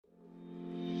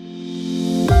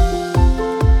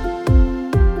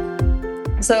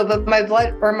But my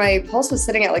blood or my pulse was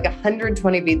sitting at like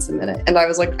 120 beats a minute. And I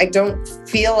was like, I don't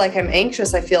feel like I'm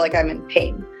anxious. I feel like I'm in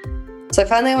pain. So I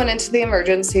finally went into the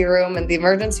emergency room, and the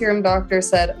emergency room doctor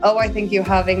said, "Oh, I think you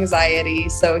have anxiety.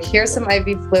 So here's some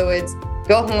IV fluids.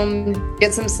 Go home,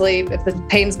 get some sleep. If the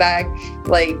pain's back,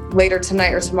 like later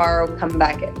tonight or tomorrow, come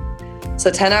back in."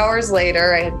 So 10 hours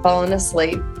later, I had fallen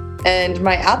asleep. And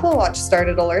my Apple Watch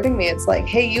started alerting me. It's like,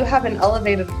 "Hey, you have an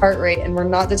elevated heart rate and we're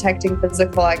not detecting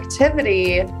physical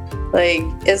activity. Like,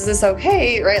 is this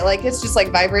okay?" Right? Like, it's just like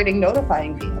vibrating,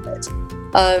 notifying me of it.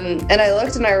 And I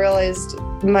looked and I realized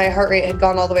my heart rate had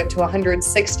gone all the way up to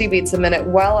 160 beats a minute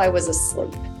while I was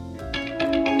asleep.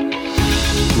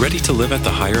 Ready to live at the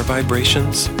higher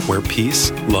vibrations, where peace,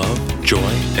 love,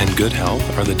 joy, and good health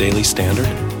are the daily standard?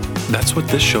 That's what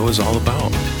this show is all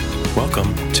about.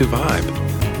 Welcome to Vibe.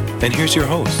 And here's your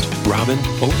host, Robin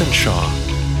Openshaw.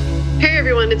 Hey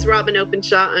everyone, it's Robin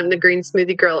Openshaw. I'm the Green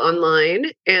Smoothie Girl online,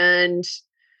 and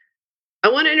I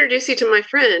want to introduce you to my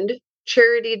friend,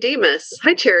 Charity Demas.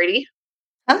 Hi, Charity.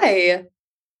 Hi.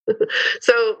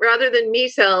 So rather than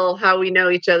me tell how we know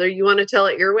each other, you want to tell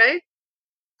it your way?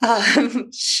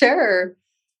 Sure.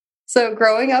 So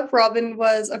growing up, Robin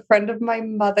was a friend of my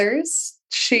mother's.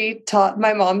 She taught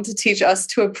my mom to teach us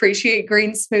to appreciate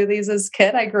green smoothies as a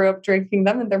kid. I grew up drinking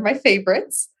them and they're my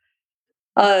favorites.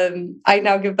 I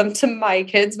now give them to my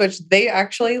kids, which they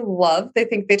actually love. They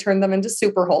think they turn them into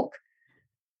Super Hulk.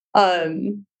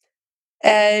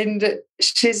 And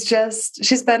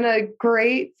she's been a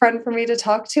great friend for me to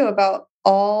talk to about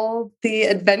all the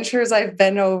adventures I've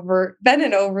been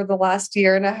in over the last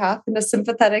year and a half, and a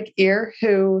sympathetic ear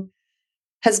who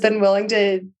has been willing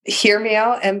to hear me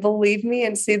out and believe me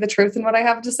and see the truth in what I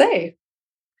have to say.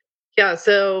 Yeah.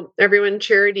 So everyone,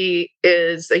 Charity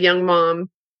is a young mom.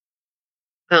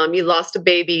 You lost a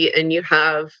baby and you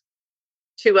have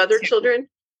two other children?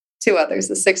 Two others,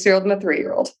 a 6-year-old and a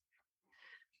 3-year-old.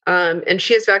 And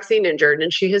she is vaccine injured,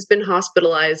 and she has been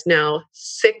hospitalized now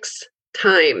 6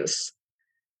 times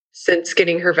since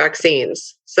getting her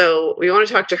vaccines. So we want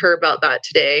to talk to her about that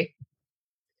today.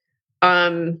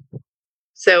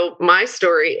 So my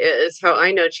story is how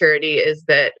I know Charity is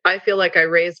that I feel like I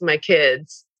raised my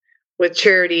kids with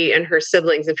Charity and her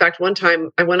siblings. In fact, one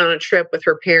time I went on a trip with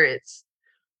her parents,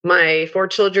 my 4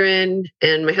 children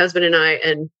and my husband and I,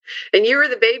 and you were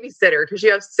the babysitter because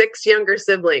you have 6 younger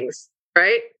siblings,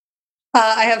 right?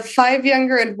 I have 5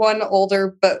 younger and 1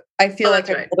 older, but I feel like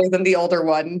I'm right. older than the older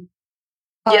one.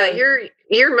 Yeah,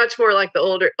 you're much more like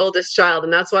the oldest child,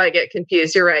 and that's why I get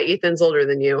confused. You're right. Ethan's older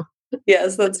than you.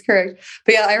 Yes, that's correct.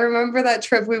 But yeah, I remember that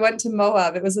trip. We went to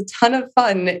Moab. It was a ton of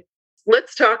fun.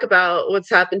 Let's talk about what's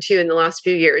happened to you in the last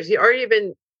few years. You've already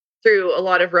been through a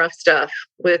lot of rough stuff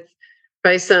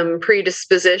by some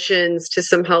predispositions to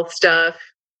some health stuff.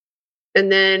 And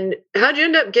then how'd you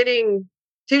end up getting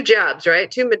 2 jabs,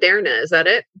 right? 2 Moderna. Is that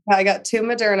it? I got 2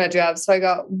 Moderna jabs. So I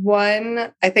got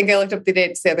one, I think I looked up the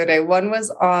dates the other day. One was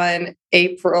on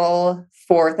April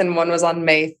 4th and one was on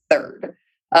May 3rd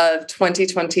of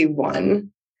 2021.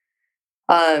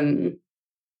 And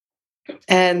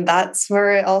that's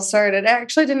where it all started. It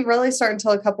actually didn't really start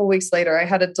until a couple weeks later. I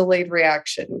had a delayed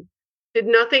reaction. Did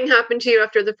nothing happen to you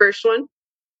after the first one?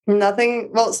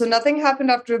 Nothing. Well, so nothing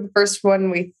happened after the first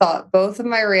one, we thought. Both of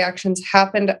my reactions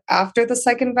happened after the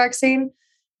second vaccine.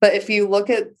 But if you look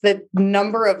at the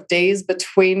number of days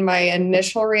between my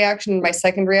initial reaction and my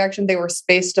second reaction, they were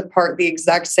spaced apart the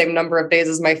exact same number of days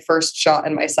as my first shot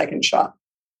and my second shot.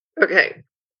 Okay.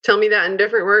 Tell me that in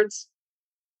different words.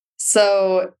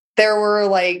 So there were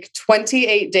like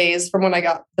 28 days from when I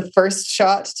got the first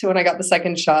shot to when I got the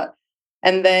second shot.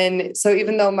 And then, so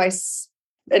even though my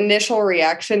initial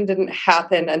reaction didn't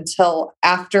happen until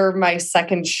after my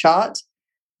second shot,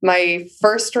 my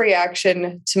first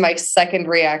reaction to my second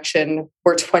reaction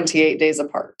were 28 days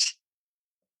apart.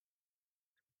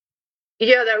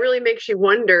 Yeah, that really makes you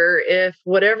wonder if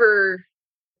whatever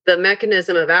the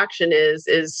mechanism of action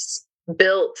is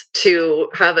built to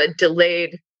have a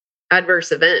delayed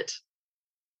adverse event.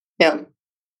 Yeah.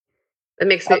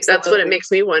 That's what it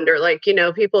makes me wonder. Like,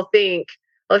 people think,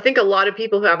 I think a lot of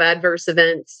people who have adverse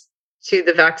events to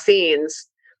the vaccines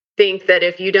think that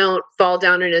if you don't fall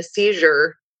down in a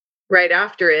seizure right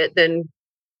after it, then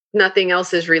nothing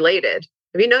else is related.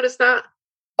 Have you noticed that?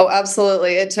 Oh,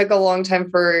 absolutely. It took a long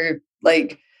time for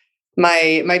like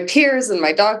my peers and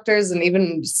my doctors and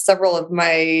even several of my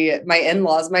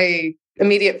in-laws. My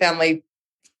immediate family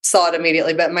saw it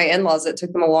immediately, but my in-laws, it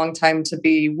took them a long time to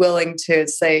be willing to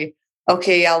say,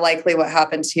 okay, yeah, likely what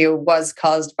happened to you was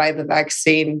caused by the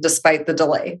vaccine, despite the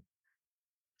delay.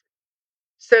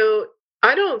 So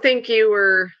I don't think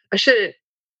I shouldn't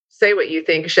say what you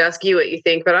think. I should ask you what you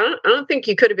think. But I don't think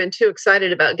you could have been too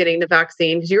excited about getting the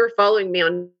vaccine because you were following me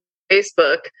on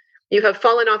Facebook. You have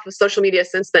fallen off of social media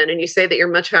since then, and you say that you're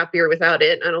much happier without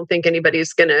it. I don't think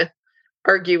anybody's going to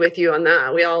argue with you on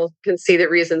that. We all can see the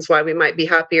reasons why we might be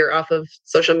happier off of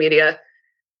social media.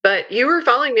 But you were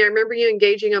following me. I remember you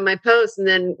engaging on my posts. And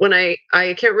then when I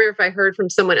can't remember if I heard from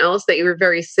someone else that you were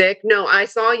very sick. No, I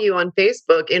saw you on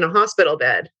Facebook in a hospital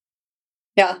bed.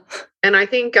 Yeah. And I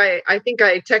think I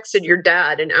texted your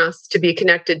dad and asked to be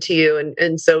connected to you.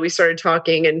 And so we started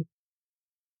talking, and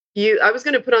I was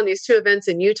going to put on these 2 events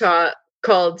in Utah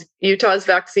called Utah's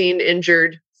Vaccine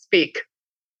Injured Speak.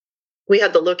 We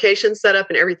had the location set up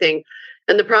and everything.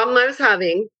 And the problem I was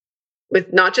having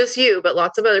with not just you, but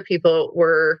lots of other people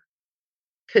were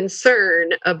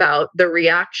concerned about the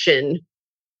reaction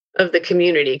of the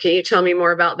community. Can you tell me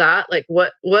more about that? Like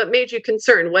what made you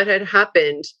concerned? What had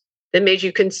happened that made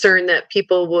you concerned that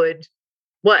people would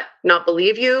not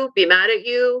believe you, be mad at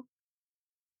you?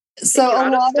 So a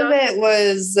lot of it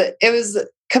was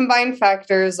combined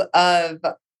factors of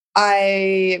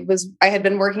I had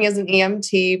been working as an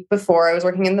EMT before. I was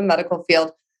working in the medical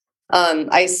field.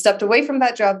 I stepped away from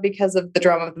that job because of the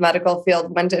drama of the medical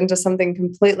field, went into something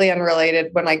completely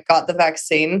unrelated when I got the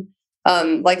vaccine.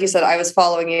 Like you said, I was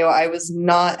following you. I was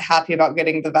not happy about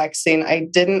getting the vaccine. I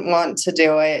didn't want to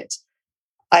do it.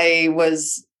 I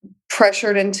was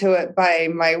pressured into it by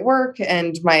my work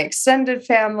and my extended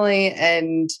family,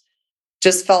 and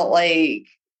just felt like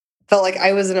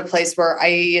I was in a place where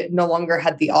I no longer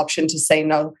had the option to say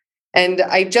no. And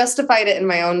I justified it in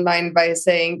my own mind by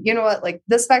saying, you know what, like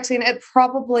this vaccine, it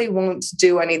probably won't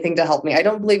do anything to help me. I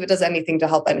don't believe it does anything to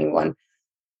help anyone.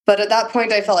 But at that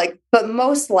point, I felt like, but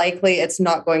most likely it's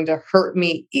not going to hurt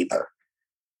me either.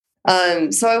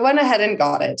 So I went ahead and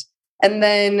got it. And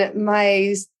then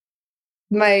my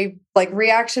like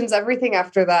reactions, everything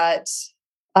after that,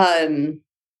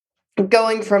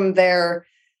 going from there,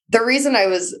 the reason I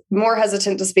was more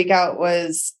hesitant to speak out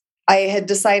was I had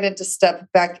decided to step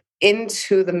back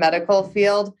into the medical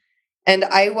field, and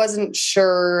I wasn't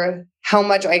sure how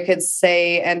much I could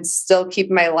say and still keep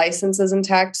my licenses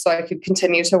intact so I could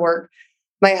continue to work.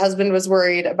 My husband was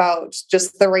worried about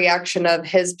just the reaction of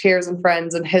his peers and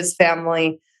friends and his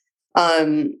family.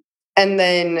 And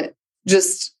then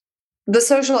just the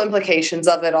social implications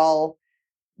of it all.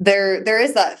 There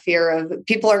is that fear of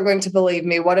people aren't going to believe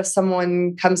me. What if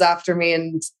someone comes after me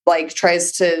and like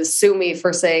tries to sue me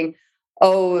for saying,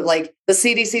 oh, like the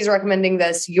CDC is recommending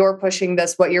this, you're pushing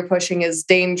this, what you're pushing is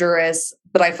dangerous,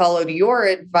 but I followed your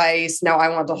advice. Now I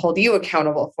want to hold you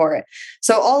accountable for it.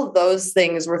 So all of those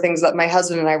things were things that my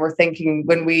husband and I were thinking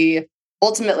when we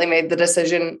ultimately made the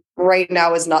decision. Right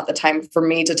now is not the time for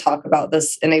me to talk about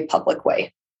this in a public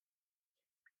way.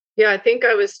 Yeah, I think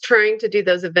I was trying to do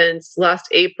those events last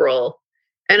April,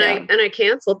 and I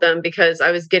canceled them because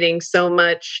I was getting so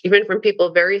much, even from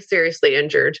people very seriously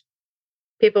injured.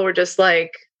 People were just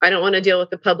like, I don't want to deal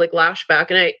with the public lashback.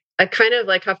 And I kind of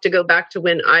like have to go back to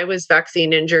when I was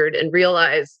vaccine injured and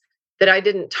realize that I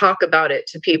didn't talk about it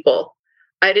to people.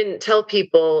 I didn't tell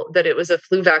people that it was a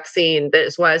flu vaccine. That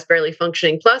is why I was barely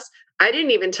functioning. Plus, I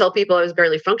didn't even tell people I was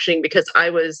barely functioning because I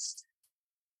was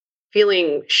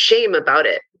feeling shame about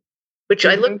it, which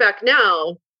I look back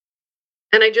now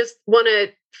and I just want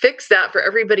to fix that for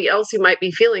everybody else who might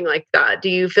be feeling like that. Do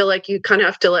you feel like you kind of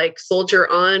have to like soldier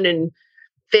on and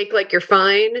fake like you're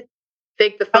fine?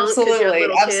 Fake the funk?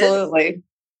 Absolutely.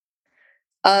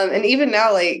 And even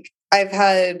now, like I've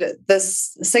had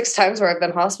this 6 times where I've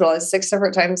been hospitalized, 6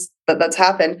 different times that's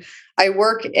happened. I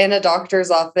work in a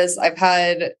doctor's office. I've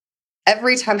had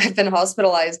every time I've been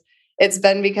hospitalized, it's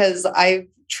been because I've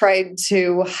tried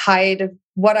to hide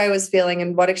what I was feeling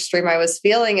and what extreme I was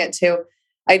feeling it to.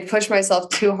 I'd push myself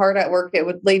too hard at work. It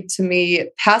would lead to me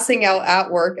passing out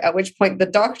at work, at which point the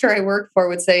doctor I worked for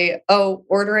would say, oh,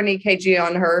 order an EKG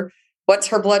on her. What's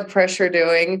her blood pressure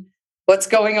doing? What's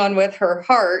going on with her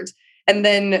heart? And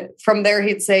then from there,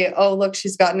 he'd say, oh, look,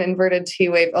 she's got an inverted T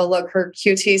wave. Oh, look, her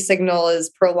QT signal is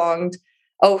prolonged.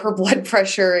 Oh, her blood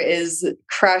pressure is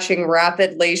crashing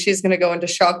rapidly. She's going to go into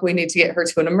shock. We need to get her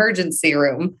to an emergency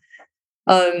room.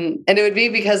 And it would be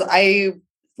because I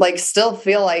like still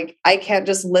feel like I can't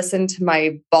just listen to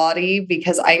my body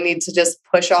because I need to just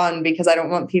push on because I don't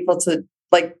want people to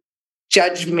like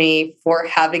judge me for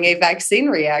having a vaccine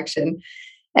reaction.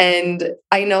 And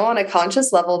I know on a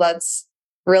conscious level, that's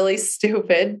really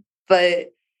stupid,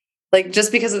 but like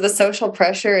just because of the social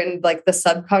pressure and like the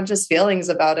subconscious feelings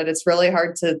about it, it's really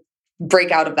hard to break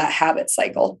out of that habit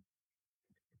cycle.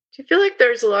 Do you feel like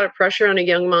there's a lot of pressure on a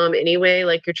young mom anyway?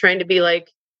 Like you're trying to be like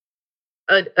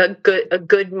a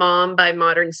good mom by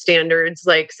modern standards,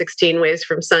 like 16 Ways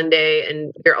from Sunday,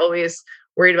 and you're always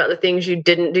worried about the things you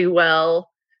didn't do well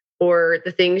or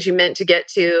the things you meant to get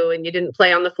to and you didn't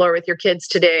play on the floor with your kids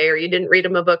today, or you didn't read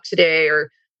them a book today,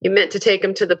 or you meant to take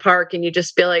them to the park and you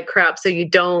just feel like crap, so you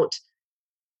don't.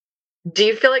 Do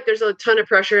you feel like there's a ton of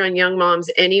pressure on young moms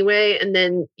anyway, and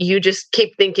then you just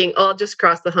keep thinking, oh, I'll just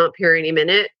cross the hump here any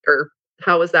minute? Or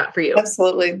how was that for you?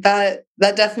 Absolutely. That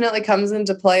definitely comes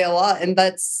into play a lot. And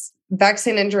that's,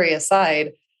 vaccine injury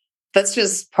aside, that's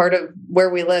just part of where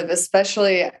we live,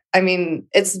 especially, I mean,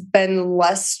 it's been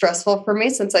less stressful for me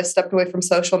since I've stepped away from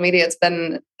social media. It's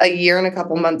been a year and a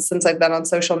couple months since I've been on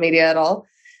social media at all.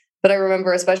 But I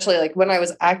remember, especially like when I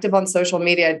was active on social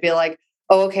media, I'd be like,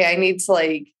 oh, okay, I need to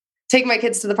like take my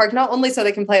kids to the park, not only so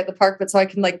they can play at the park, but so I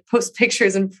can like post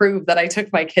pictures and prove that I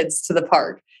took my kids to the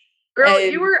park. Girl,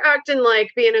 you were acting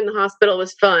like being in the hospital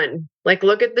was fun. Like,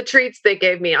 look at the treats they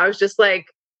gave me. I was just like,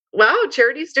 wow,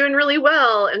 Charity's doing really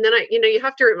well. And then you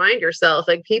have to remind yourself,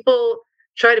 like, people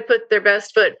try to put their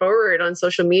best foot forward on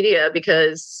social media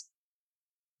because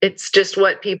it's just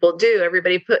what people do.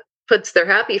 Everybody puts their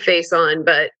happy face on,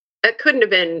 but it couldn't have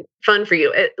been fun for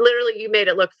you. Literally, you made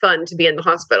it look fun to be in the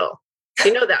hospital.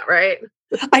 You know that, right?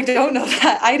 I don't know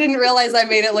that. I didn't realize I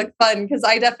made it look fun because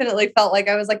I definitely felt like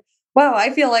I was like, wow, I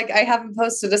feel like I haven't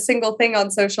posted a single thing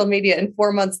on social media in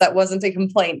 4 months that wasn't a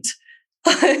complaint.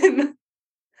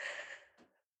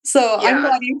 So yeah. I'm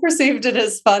glad you perceived it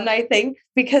as fun, I think,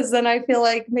 because then I feel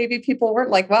like maybe people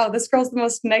weren't like, wow, this girl's the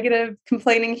most negative,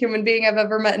 complaining human being I've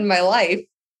ever met in my life.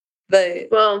 But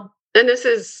well, and this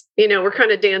is, we're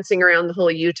kind of dancing around the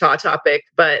whole Utah topic,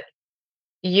 but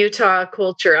Utah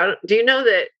culture, do you know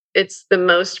that it's the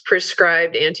most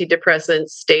prescribed antidepressant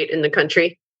state in the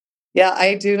country? Yeah,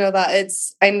 I do know that.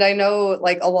 And I know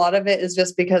like a lot of it is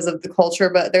just because of the culture,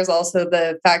 but there's also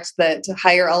the fact that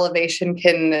higher elevation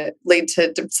can lead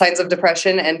to signs of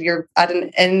depression, and you're at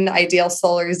an ideal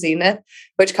solar zenith,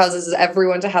 which causes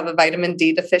everyone to have a vitamin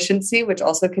D deficiency, which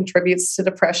also contributes to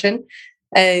depression.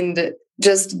 And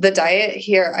just the diet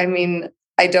here, I mean,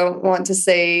 I don't want to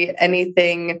say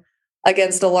anything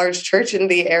against a large church in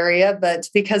the area, but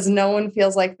because no one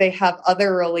feels like they have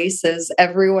other releases,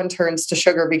 everyone turns to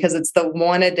sugar because it's the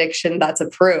one addiction that's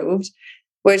approved,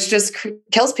 which just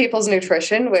kills people's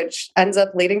nutrition, which ends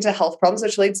up leading to health problems,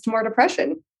 which leads to more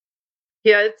depression.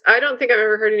 Yeah, I don't think I've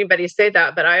ever heard anybody say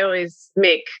that, but I always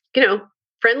make,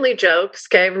 friendly jokes.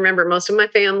 Okay, remember, most of my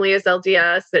family is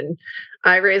LDS, and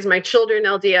I raise my children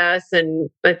LDS,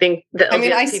 and I think I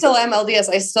mean, I still am LDS.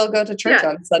 I still go to church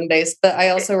on Sundays, but I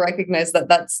also recognize that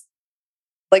that's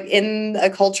like in a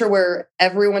culture where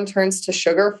everyone turns to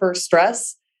sugar for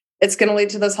stress, it's going to lead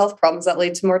to those health problems that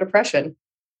lead to more depression.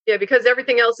 Yeah, because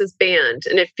everything else is banned.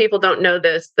 And if people don't know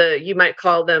this, you might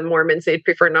call them Mormons. They'd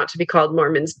prefer not to be called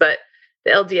Mormons, but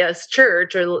the LDS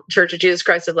Church, or Church of Jesus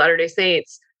Christ of Latter-day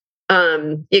Saints,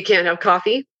 you can't have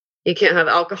coffee, you can't have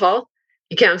alcohol,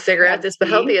 you can't have cigarettes. It's the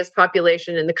healthiest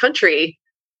population in the country.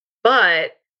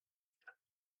 But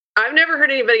I've never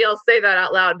heard anybody else say that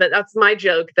out loud, but that's my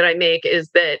joke that I make, is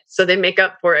that so they make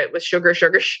up for it with sugar,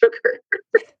 sugar, sugar.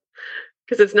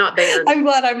 Because it's not banned. I'm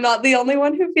glad I'm not the only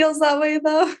one who feels that way,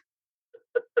 though.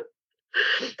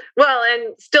 Well,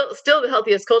 and still the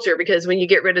healthiest culture, because when you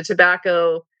get rid of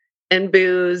tobacco and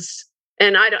booze,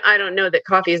 and I don't know that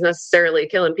coffee is necessarily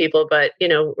killing people, but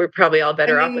we're probably all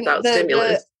better off without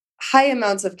stimulants. The high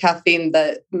amounts of caffeine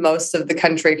that most of the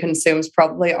country consumes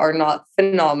probably are not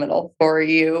phenomenal for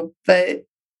you, but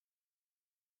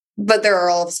there are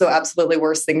also absolutely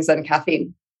worse things than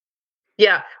caffeine.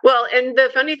 Yeah. Well, and the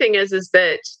funny thing is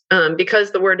that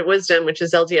because the word of wisdom, which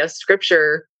is LDS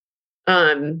scripture,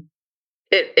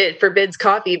 it forbids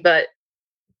coffee, but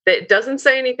it doesn't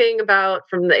say anything about,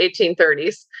 from the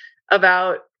 1830s,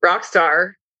 about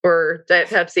Rockstar or Diet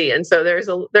Pepsi. And so there's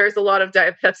a lot of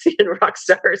Diet Pepsi and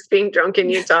Rockstars being drunk in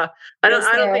Utah. I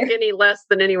don't think any less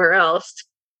than anywhere else.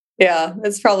 Yeah,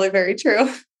 it's probably very true.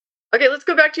 Okay, let's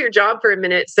go back to your job for a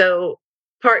minute. So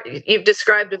you've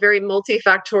described a very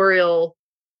multifactorial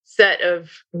set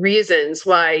of reasons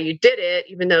why you did it,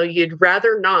 even though you'd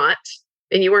rather not,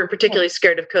 and you weren't particularly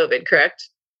scared of COVID, correct?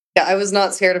 Yeah, I was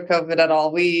not scared of COVID at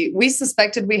all. We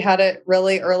suspected we had it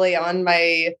really early on.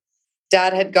 My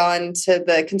dad had gone to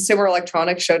the Consumer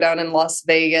Electronics Showdown in Las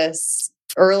Vegas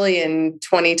early in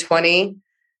 2020,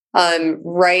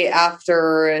 right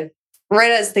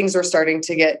as things were starting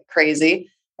to get crazy.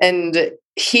 And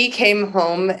he came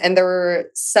home, and there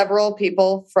were several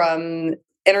people from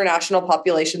international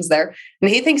populations there. And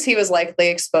he thinks he was likely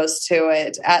exposed to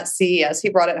it at CES. He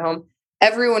brought it home.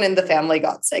 Everyone in the family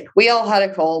got sick. We all had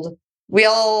a cold.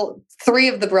 three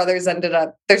of the brothers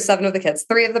there's 7 of the kids.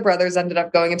 3 of the brothers ended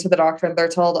up going into the doctor and they're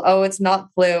told, oh, it's not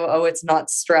flu. Oh, it's not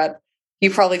strep. You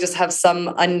probably just have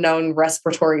some unknown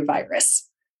respiratory virus.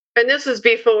 And this was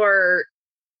before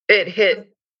it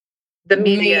hit the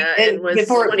media and was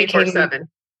 24/7.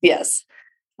 Yes.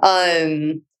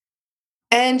 And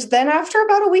then after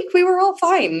about a week, we were all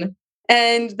fine.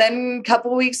 And then a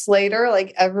couple weeks later,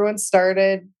 like everyone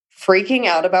started freaking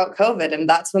out about COVID. And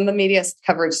that's when the media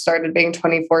coverage started being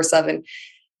 24/7.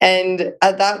 And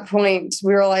at that point,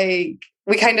 we were like,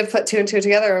 we kind of put 2 and 2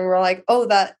 together and we're like, oh,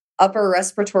 that upper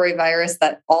respiratory virus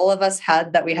that all of us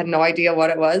had that we had no idea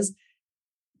what it was,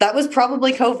 that was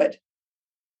probably COVID.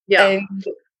 Yeah.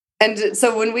 And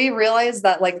so when we realized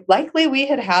that like likely we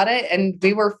had it and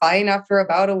we were fine after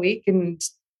about a week and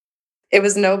it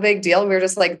was no big deal, we were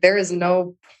just like, there is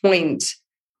no point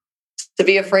to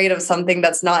be afraid of something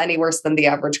that's not any worse than the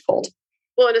average cold.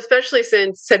 Well, and especially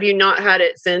since, have you not had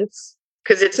it since?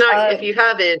 Because it's not, if you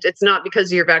haven't, it's not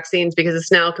because of your vaccines, because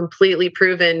it's now completely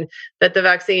proven that the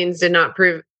vaccines did not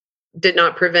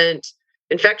prevent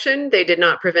infection, they did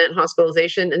not prevent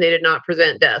hospitalization, and they did not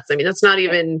prevent deaths. I mean, that's not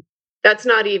even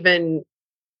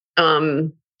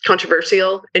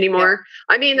controversial anymore.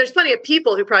 Yeah. I mean, there's plenty of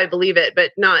people who probably believe it,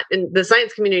 but not in the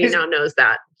science community now knows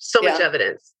that. So much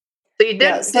evidence. So you did.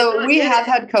 Yeah, so we have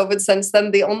had COVID since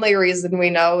then. The only reason we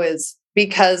know is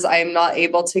because I'm not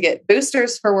able to get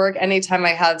boosters for work. Anytime I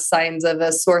have signs of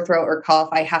a sore throat or cough,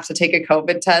 I have to take a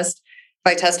COVID test.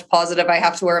 If I test positive, I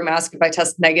have to wear a mask. If I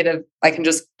test negative, I can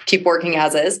just keep working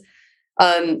as is.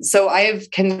 So I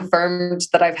have confirmed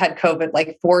that I've had COVID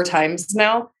like 4 times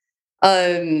now.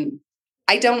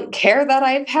 I don't care that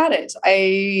I've had it.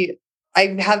 I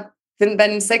haven't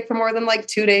been sick for more than like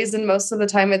 2 days. And most of the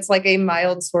time it's like a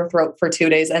mild sore throat for 2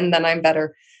 days and then I'm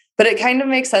better. But it kind of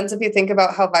makes sense if you think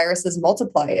about how viruses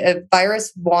multiply. A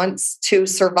virus wants to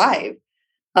survive.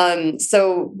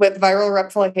 So with viral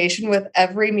replication, with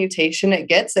every mutation it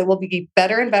gets, it will be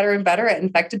better and better and better at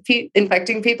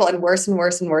infecting people and worse and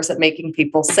worse and worse at making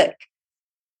people sick.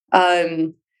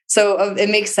 So it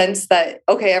makes sense that,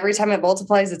 okay, every time it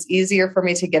multiplies, it's easier for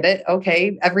me to get it.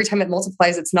 Okay, every time it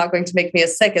multiplies, it's not going to make me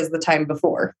as sick as the time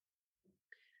before.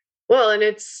 Well, and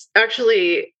it's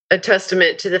actually a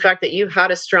testament to the fact that you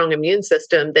had a strong immune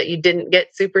system, that you didn't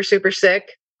get super, super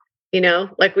sick. You know,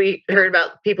 like we heard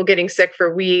about people getting sick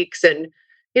for weeks. And,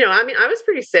 you know, I mean, I was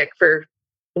pretty sick for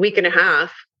a week and a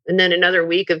half and then another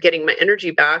week of getting my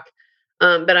energy back.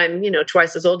 But I'm, you know,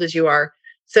 twice as old as you are.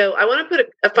 So I want to put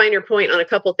a finer point on a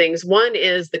couple things. One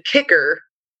is the kicker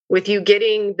with you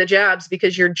getting the jabs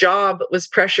because your job was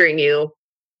pressuring you.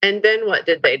 And then what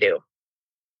did they do?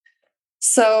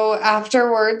 So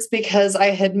afterwards, because I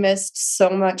had missed so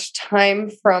much time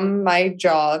from my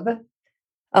job,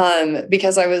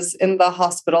 because I was in the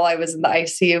hospital, I was in the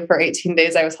ICU for 18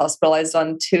 days. I was hospitalized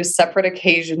on 2 separate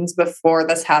occasions before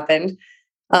this happened.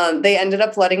 They ended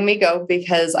up letting me go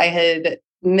because I had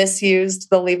misused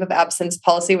the leave of absence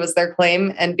policy was their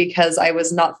claim. And because I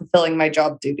was not fulfilling my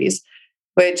job duties,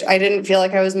 which I didn't feel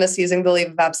like I was misusing the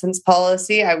leave of absence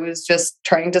policy. I was just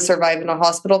trying to survive in a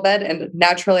hospital bed. And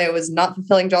naturally, I was not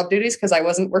fulfilling job duties because I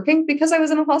wasn't working because I was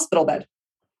in a hospital bed.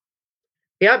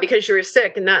 Yeah, because you were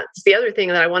sick. And that's the other thing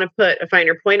that I want to put a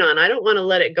finer point on. I don't want to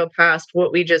let it go past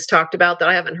what we just talked about that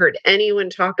I haven't heard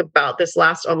anyone talk about this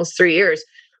last almost 3 years,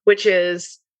 which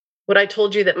is what I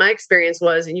told you that my experience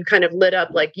was. And you kind of lit up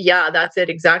like, yeah, that's it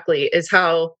exactly, is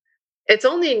how it's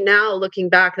only now looking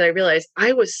back that I realized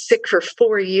I was sick for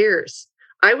 4 years.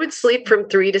 I would sleep from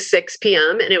 3 to 6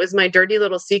 p.m. and it was my dirty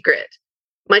little secret.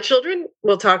 My children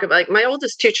will talk about, like my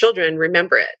oldest 2 children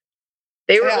remember it.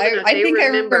 I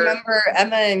remember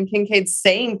Emma and Kincaid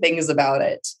saying things about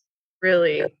it.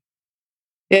 Really?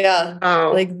 Yeah.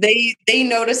 Oh. Like they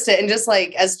noticed it and just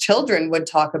like as children would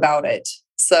talk about it.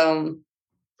 So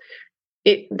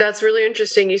that's really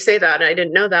interesting you say that. I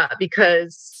didn't know that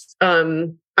because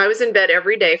I was in bed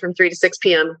every day from 3 to 6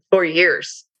 p.m. for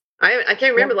years. I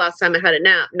can't remember the last time I had a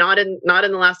nap, not in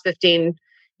the last 15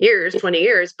 years, 20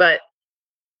 years, but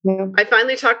I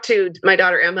finally talked to my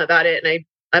daughter Emma about it. And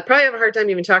I probably have a hard time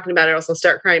even talking about it, else I'll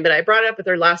start crying, but I brought it up with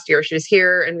her last year. She was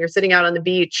here and we were sitting out on the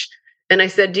beach. And I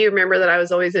said, do you remember that I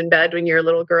was always in bed when you were a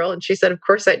little girl? And she said, of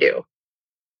course I do.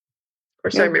 Of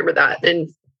course I remember that. And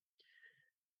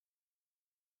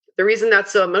the reason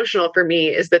that's so emotional for me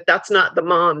is that that's not the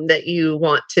mom that you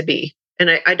want to be.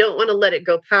 And I don't want to let it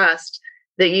go past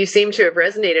that you seem to have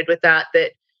resonated with that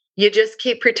you just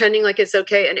keep pretending like it's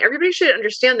okay. And everybody should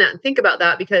understand that and think about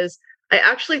that, because I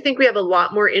actually think we have a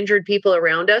lot more injured people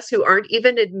around us who aren't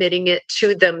even admitting it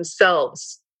to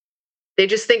themselves. They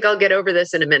just think I'll get over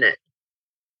this in a minute.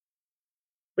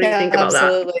 What do you Yeah, think about that?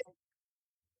 absolutely.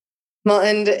 Well,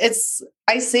 and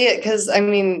I see it because I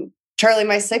mean, Charlie,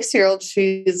 my 6-year-old,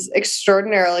 she's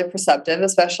extraordinarily perceptive,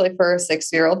 especially for a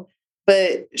 6-year-old.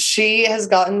 But she has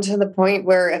gotten to the point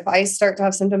where if I start to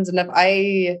have symptoms and if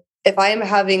I am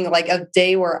having like a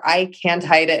day where I can't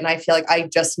hide it and I feel like I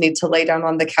just need to lay down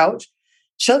on the couch,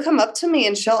 she'll come up to me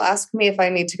and she'll ask me if I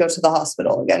need to go to the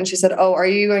hospital again. She said, "Oh, are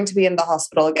you going to be in the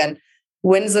hospital again?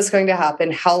 When's this going to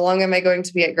happen? How long am I going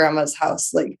to be at grandma's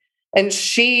house?" Like, and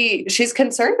she's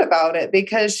concerned about it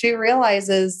because she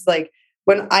realizes like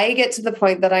when I get to the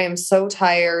point that I am so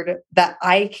tired that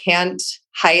I can't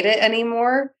hide it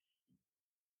anymore,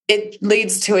 it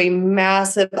leads to a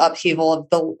massive upheaval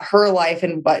of her life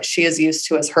and what she is used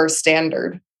to as her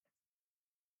standard.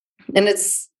 And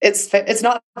it's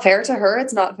not fair to her.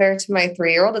 It's not fair to my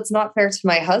 3-year-old. It's not fair to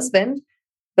my husband,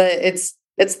 but it's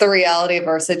the reality of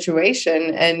our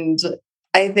situation. And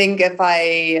I think if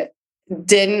I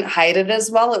didn't hide it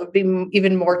as well, it would be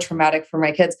even more traumatic for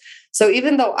my kids. So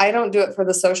even though I don't do it for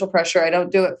the social pressure, I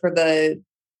don't do it for the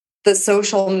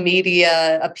social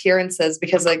media appearances,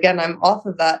 because again, I'm off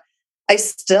of that. I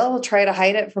still try to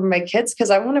hide it from my kids because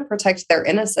I want to protect their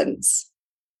innocence.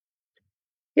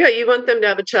 Yeah, you want them to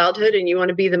have a childhood and you want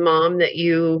to be the mom that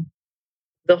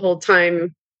the whole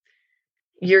time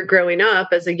you're growing up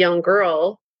as a young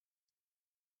girl,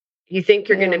 you think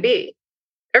you're going to be.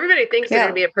 Everybody thinks they're going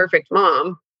to be a perfect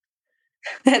mom.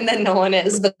 And then no one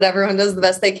is, but everyone does the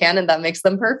best they can, and that makes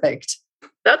them perfect.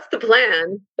 That's the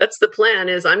plan. That's the plan,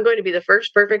 is I'm going to be the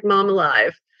first perfect mom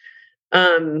alive.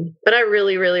 But I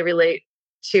really, really relate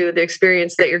to the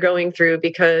experience that you're going through,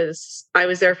 because I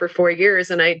was there for 4 years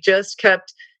and I just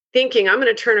kept thinking, I'm going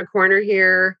to turn a corner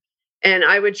here. And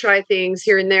I would try things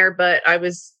here and there, but I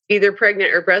was either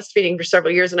pregnant or breastfeeding for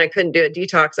several years and I couldn't do a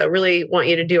detox. I really want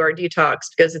you to do our detox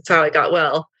because it's how I got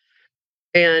well.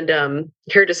 And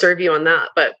here to serve you on that.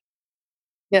 But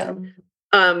yeah.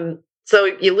 So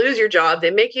you lose your job,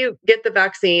 they make you get the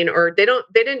vaccine, or they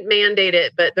didn't mandate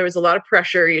it, but there was a lot of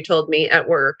pressure, you told me, at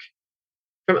work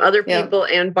from other people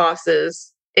and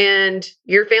bosses, and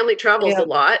your family travels a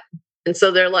lot. And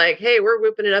so they're like, "Hey, we're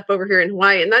whooping it up over here in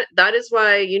Hawaii." And that is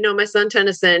why, my son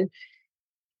Tennyson,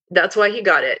 that's why he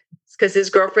got it. It's because his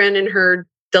girlfriend and her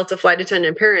Delta flight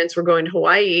attendant parents were going to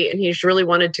Hawaii and he just really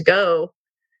wanted to go.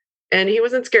 And he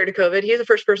wasn't scared of COVID. He's the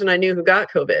first person I knew who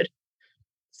got COVID.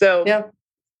 So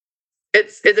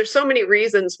there's so many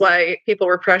reasons why people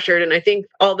were pressured. And I think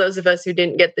all those of us who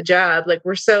didn't get the jab, like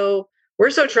we're so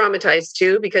traumatized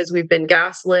too, because we've been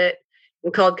gaslit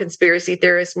and called conspiracy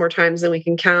theorists more times than we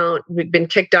can count. We've been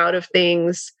kicked out of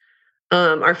things.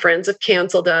 Our friends have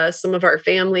canceled us. Some of our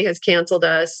family has canceled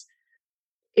us.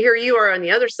 Here you are on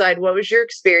the other side. What was your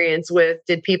experience with,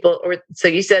 so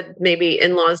you said maybe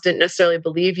in-laws didn't necessarily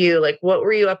believe you. Like, what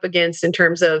were you up against in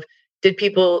terms of, did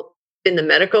people in the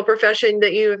medical profession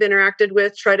that you have interacted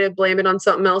with try to blame it on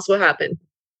something else? What happened?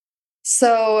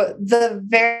 So my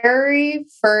very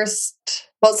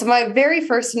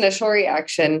first initial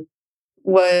reaction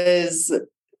was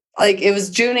like, it was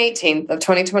June 18th of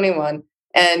 2021.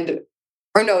 It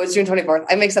was June 24th.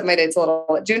 I mix up my dates a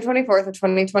little. June 24th of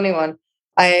 2021.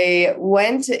 I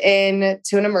went in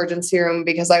to an emergency room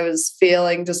because I was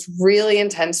feeling just really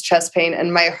intense chest pain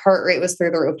and my heart rate was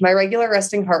through the roof. My regular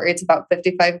resting heart rate's about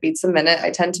 55 beats a minute. I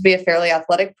tend to be a fairly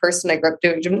athletic person. I grew up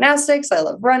doing gymnastics. I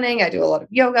love running. I do a lot of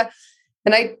yoga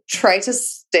and I try to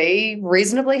stay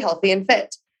reasonably healthy and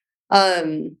fit.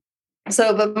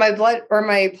 But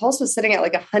my pulse was sitting at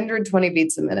like 120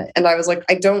 beats a minute. And I was like,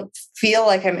 I don't feel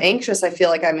like I'm anxious. I feel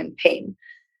like I'm in pain.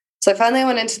 So I finally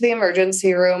went into the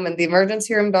emergency room and the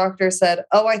emergency room doctor said,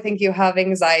 "Oh, I think you have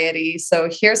anxiety. So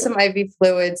here's some IV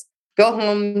fluids. Go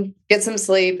home, get some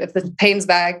sleep. If the pain's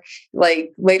back,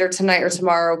 like later tonight or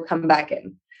tomorrow, come back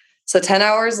in." So 10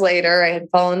 hours later, I had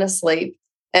fallen asleep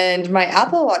and my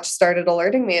Apple Watch started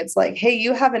alerting me. It's like, "Hey,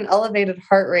 you have an elevated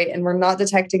heart rate and we're not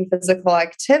detecting physical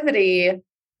activity.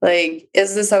 Like,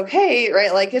 is this okay?"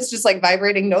 Right? Like, it's just like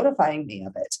vibrating, notifying me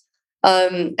of it.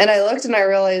 And I looked and I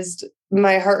realized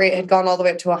my heart rate had gone all the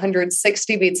way up to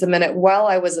 160 beats a minute while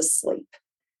I was asleep.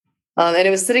 And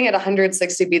it was sitting at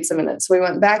 160 beats a minute. So we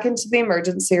went back into the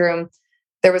emergency room.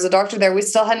 There was a doctor there. We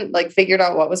still hadn't figured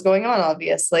out what was going on,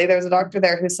 obviously. There was a doctor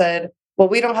there who said, "Well,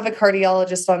 we don't have a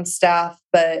cardiologist on staff,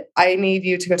 but I need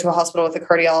you to go to a hospital with a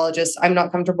cardiologist. I'm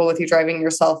not comfortable with you driving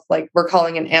yourself. Like, we're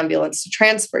calling an ambulance to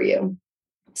transfer you."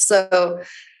 So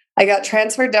I got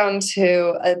transferred down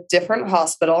to a different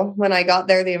hospital. When I got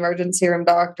there, the emergency room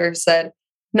doctor said,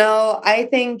 "No, I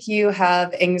think you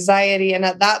have anxiety." And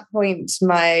at that point,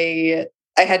 I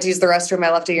had to use the restroom.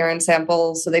 I left a urine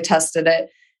sample, so they tested it.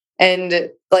 And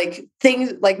like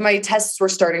things like my tests were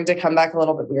starting to come back a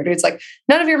little bit weird. It's like,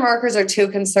 none of your markers are too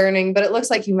concerning, but it looks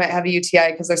like you might have a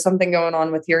UTI because there's something going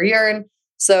on with your urine.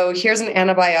 So here's an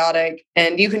antibiotic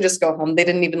and you can just go home. They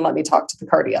didn't even let me talk to the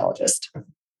cardiologist.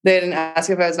 They didn't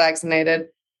ask if I was vaccinated.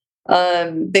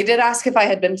 They did ask if I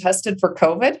had been tested for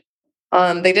COVID.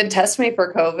 They did test me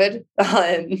for COVID.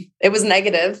 It was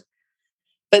negative.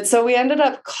 But so we ended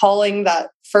up calling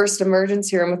that first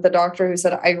emergency room with the doctor who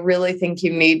said, I really think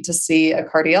you need to see a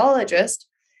cardiologist.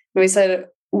 And we said,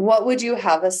 what would you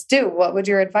have us do? What would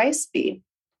your advice be?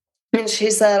 And she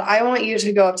said, I want you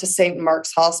to go up to St.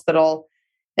 Mark's Hospital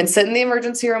and sit in the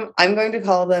emergency room. I'm going to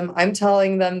call them. I'm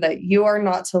telling them that you are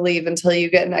not to leave until you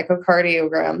get an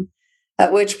echocardiogram.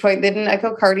 At which point they did an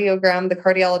echocardiogram. The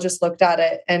cardiologist looked at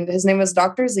it and his name was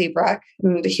Dr. Zebrak.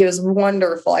 And he was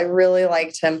wonderful. I really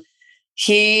liked him.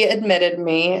 He admitted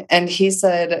me and he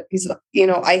said,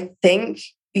 I think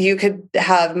you could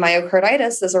have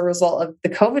myocarditis as a result of the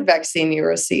COVID vaccine you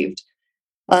received.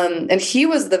 And he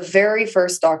was the very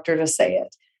first doctor to say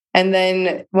it. And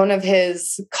then one of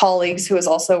his colleagues who was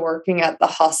also working at the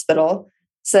hospital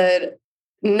said,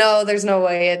 no, there's no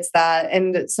way it's that.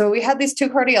 And so we had these two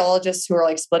cardiologists who were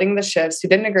like splitting the shifts, who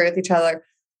didn't agree with each other.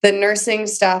 The nursing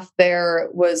staff there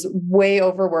was way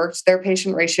overworked. Their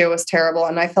patient ratio was terrible.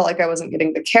 And I felt like I wasn't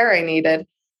getting the care I needed.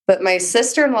 But my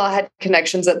sister-in-law had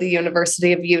connections at the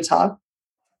University of Utah.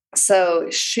 So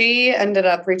she ended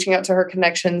up reaching out to her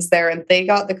connections there and they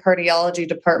got the cardiology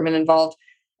department involved.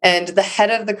 And the head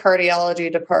of the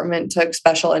cardiology department took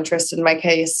special interest in my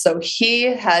case. So he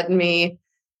had me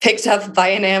picked up by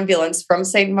an ambulance from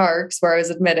St. Mark's, where I was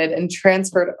admitted, and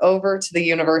transferred over to the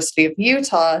University of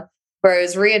Utah, where I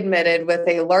was readmitted with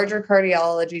a larger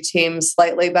cardiology team,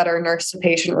 slightly better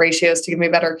nurse-to-patient ratios to give me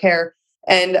better care.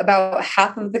 And about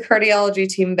half of the cardiology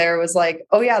team there was like,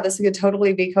 oh yeah, this could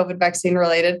totally be COVID vaccine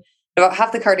related. About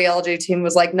half the cardiology team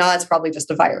was like, nah, it's probably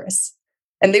just a virus.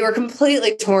 And they were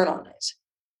completely torn on it.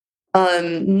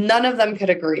 None of them could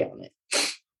agree on it.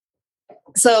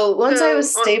 So once I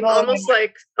was stable,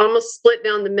 almost split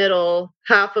down the middle,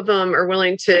 half of them are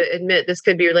willing to admit this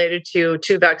could be related to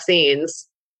two vaccines.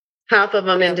 Half of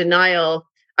them in denial.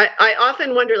 I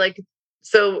often wonder,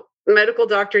 so medical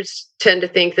doctors tend to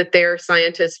think that they're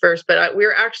scientists first, but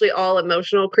we're actually all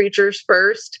emotional creatures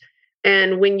first.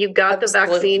 And when you got the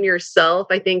vaccine yourself,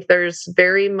 I think there's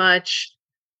very much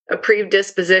a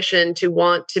predisposition to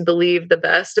want to believe the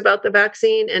best about the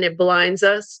vaccine, and it blinds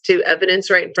us to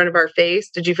evidence right in front of our face.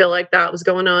 Did you feel like that was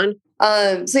going on?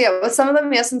 So yeah, with some of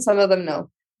them, yes, and some of them, no.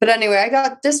 But anyway, I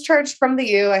got discharged from the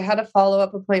U. I had a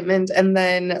follow-up appointment. And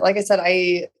then, like I said,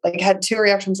 I had two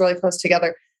reactions really close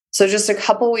together. So just a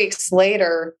couple weeks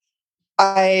later,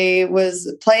 I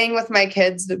was playing with my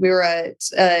kids. We were at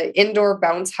an indoor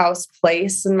bounce house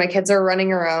place and my kids are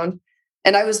running around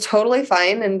and I was totally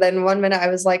fine. And then 1 minute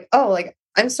I was like, oh,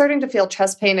 I'm starting to feel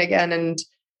chest pain again. And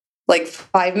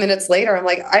 5 minutes later, I'm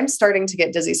like, I'm starting to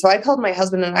get dizzy. So I called my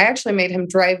husband and I actually made him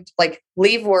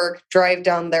leave work, drive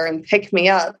down there and pick me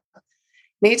up.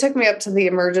 And he took me up to the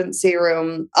emergency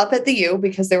room up at the U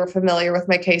because they were familiar with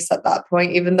my case at that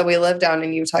point, even though we lived down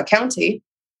in Utah County.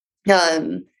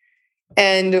 And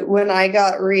when I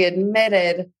got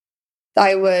readmitted,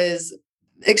 I was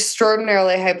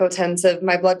extraordinarily hypotensive.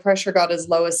 My blood pressure got as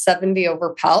low as 70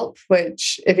 over palp,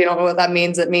 which, if you don't know what that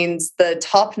means, it means the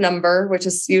top number, which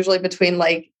is usually between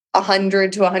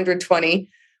 100 to 120,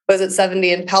 was at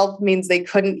 70. And palp means they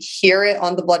couldn't hear it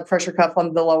on the blood pressure cuff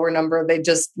on the lower number. They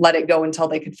just let it go until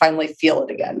they could finally feel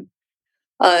it again.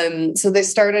 So they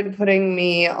started putting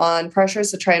me on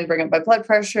pressures to try and bring up my blood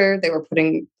pressure. They were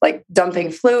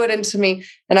dumping fluid into me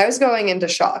and I was going into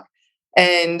shock.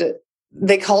 And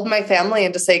they called my family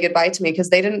in to say goodbye to me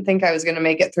because they didn't think I was going to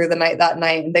make it through the night that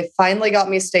night. And they finally got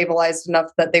me stabilized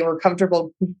enough that they were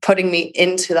comfortable putting me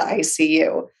into the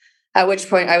ICU, at which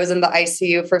point I was in the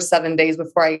ICU for 7 days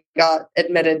before I got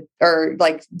admitted or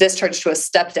discharged to a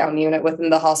step down unit within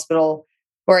the hospital,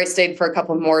 where I stayed for a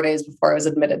couple more days before I was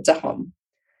admitted to home.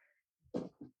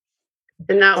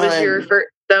 And that was your first,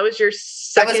 that was your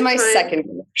second That was my time? second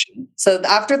reaction. So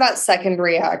after that second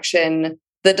reaction,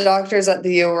 the doctors at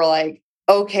the U were like,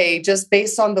 okay, just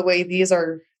based on the way these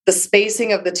are, the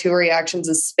spacing of the two reactions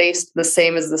is spaced the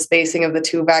same as the spacing of the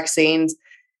two vaccines.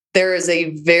 There is a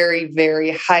very,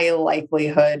 very high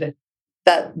likelihood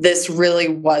that this really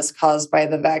was caused by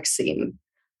the vaccine.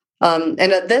 And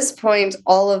at this point,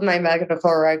 all of my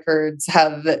medical records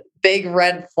have big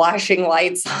red flashing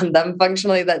lights on them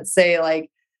functionally that say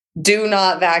do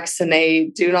not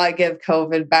vaccinate, do not give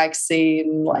COVID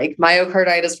vaccine,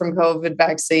 myocarditis from COVID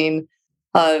vaccine.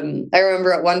 I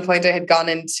remember at one point I had gone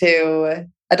into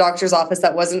a doctor's office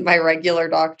that wasn't my regular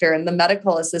doctor, and the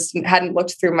medical assistant hadn't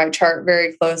looked through my chart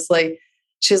very closely.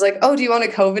 She's like, "Oh, do you want a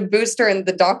COVID booster?" And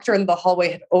the doctor in the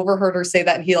hallway had overheard her say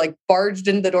that. And he like barged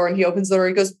in the door, and he opens the door.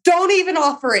 And he goes, "Don't even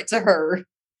offer it to her."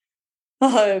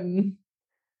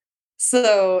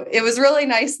 So it was really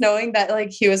nice knowing that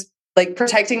like he was like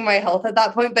protecting my health at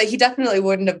that point, but he definitely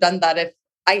wouldn't have done that if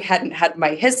I hadn't had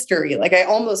my history. Like I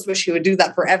almost wish he would do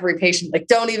that for every patient. Like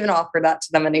don't even offer that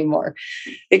to them anymore,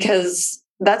 because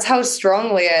that's how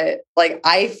strongly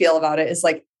I feel about it. Is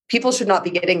like people should not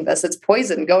be getting this. It's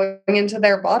poison going into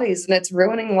their bodies and it's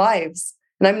ruining lives.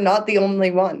 And I'm not the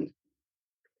only one.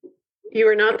 You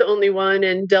are not the only one.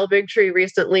 And Del Bigtree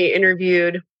recently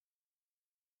interviewed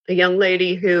a young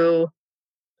lady who,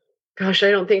 gosh,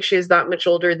 I don't think she's that much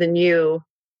older than you.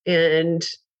 And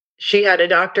she had a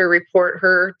doctor report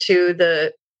her to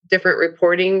the different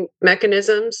reporting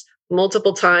mechanisms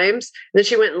multiple times. And then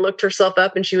she went and looked herself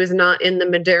up, and she was not in the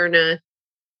Moderna.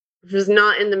 Was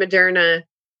not in the Moderna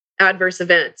adverse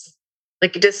events.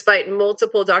 Like despite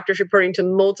multiple doctors reporting to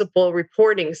multiple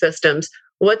reporting systems,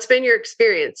 what's been your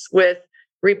experience with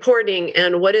reporting,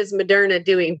 and what is Moderna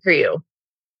doing for you?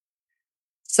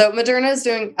 So Moderna is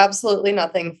doing absolutely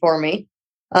nothing for me.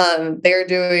 They're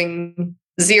doing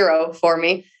zero for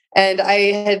me. And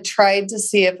I had tried to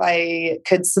see if I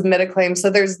could submit a claim. So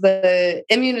there's the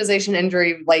immunization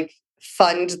injury like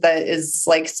fund that is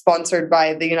like sponsored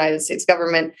by the United States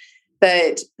government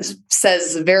that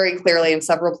says very clearly in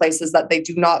several places that they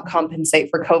do not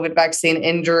compensate for COVID vaccine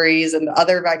injuries and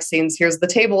other vaccines. Here's the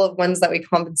table of ones that we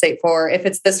compensate for if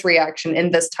it's this reaction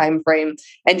in this time frame,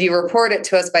 and you report it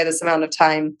to us by this amount of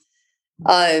time.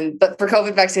 But for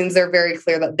COVID vaccines, they're very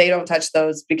clear that they don't touch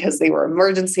those because they were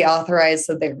emergency authorized,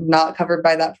 so they're not covered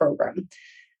by that program.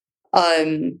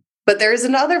 But there's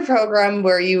another program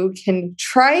where you can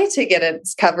try to get it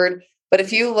covered. But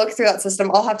if you look through that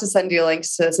system, I'll have to send you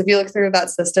links to this. If you look through that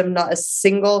system, not a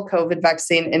single COVID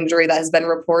vaccine injury that has been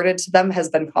reported to them has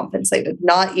been compensated,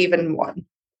 not even one.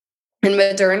 And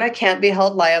Moderna can't be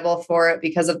held liable for it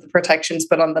because of the protections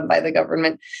put on them by the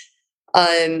government.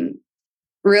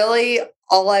 Really,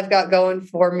 all I've got going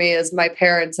for me is my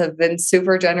parents have been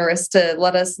super generous to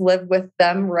let us live with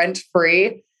them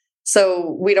rent-free.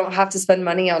 So we don't have to spend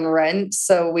money on rent,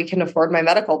 so we can afford my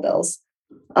medical bills.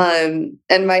 And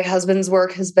my husband's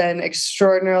work has been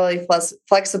extraordinarily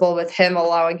flexible with him,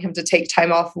 allowing him to take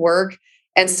time off work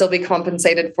and still be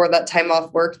compensated for that time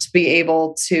off work to be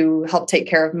able to help take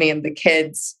care of me and the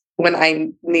kids when I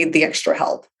need the extra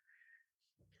help.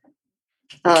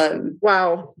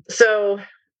 Wow. So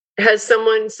has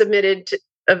someone submitted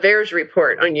a VAERS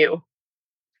report on you?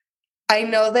 I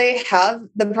know they have.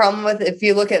 The problem with, if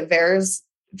you look at VAERS,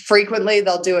 frequently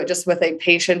they'll do it just with a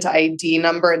patient ID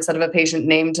number instead of a patient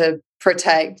name to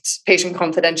protect patient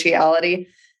confidentiality.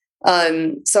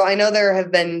 So I know there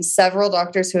have been several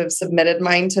doctors who have submitted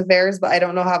mine to VAERS, but I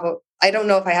don't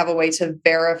know if I have a way to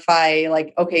verify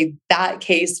like, okay, that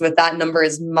case with that number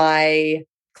is my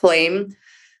claim.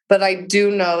 But I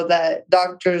do know that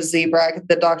Dr. Zebrak,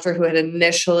 the doctor who had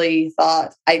initially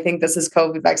thought, I think this is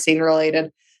COVID vaccine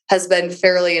related, has been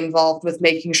fairly involved with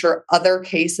making sure other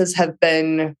cases have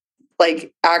been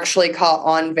like actually caught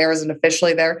on VAERS and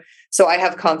officially there. So I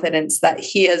have confidence that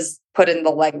he has put in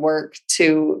the legwork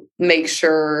to make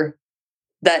sure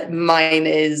that mine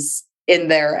is in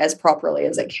there as properly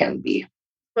as it can be.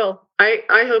 Well, I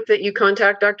hope that you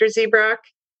contact Dr. Zebrak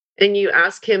and you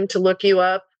ask him to look you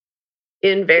up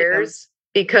in VAERS,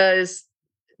 because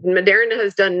Moderna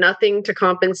has done nothing to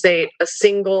compensate a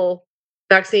single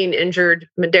vaccine injured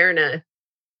Moderna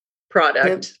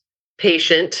product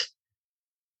patient,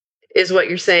 is what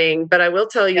you're saying. But I will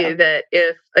tell you that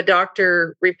if a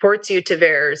doctor reports you to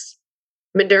VAERS,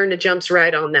 Moderna jumps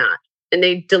right on that and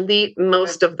they delete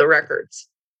most of the records.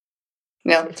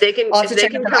 Yeah. If they can, I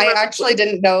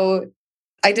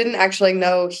didn't actually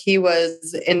know he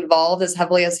was involved as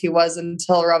heavily as he was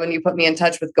until, Robin, you put me in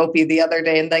touch with Gopi the other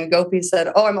day. And then Gopi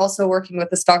said, "Oh, I'm also working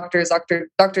with this Dr.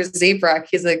 Zebrak.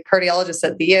 He's a cardiologist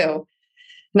at the U."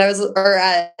 And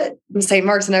at St.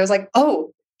 Mark's. And I was like,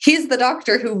 "Oh, he's the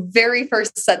doctor who very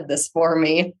first said this for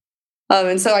me."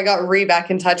 And so I got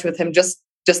back in touch with him just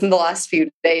in the last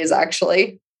few days,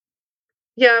 actually.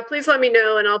 Yeah, please let me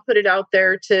know. And I'll put it out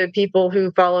there to people who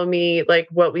follow me, like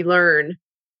what we learn.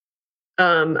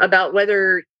 About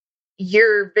whether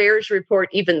your VAERS report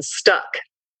even stuck.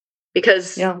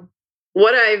 Because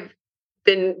what I've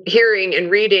been hearing and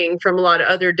reading from a lot of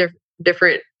other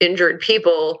different injured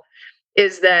people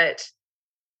is that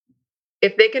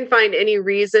if they can find any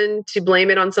reason to blame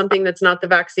it on something that's not the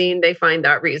vaccine, they find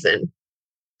that reason.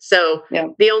 So Yeah.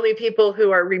 the only people who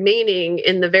are remaining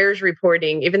in the VAERS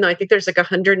reporting, even though I think there's like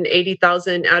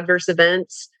 180,000 adverse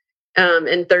events,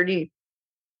 and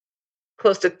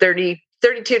close to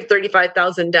 32 to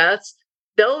 35,000 deaths,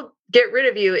 they'll get rid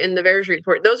of you in the VAERS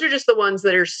report. Those are just the ones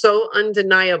that are so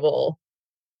undeniable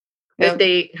that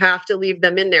they have to leave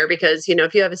them in there, because,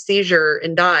 if you have a seizure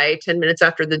and die 10 minutes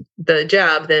after the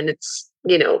jab, then it's,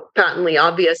 patently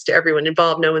obvious to everyone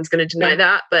involved. No one's going to deny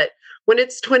that. But when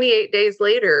it's 28 days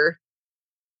later,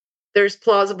 there's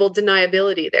plausible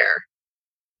deniability there.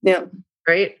 Yeah.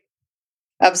 Right?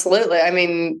 Absolutely. I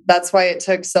mean, that's why it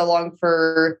took so long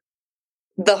for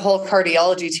the whole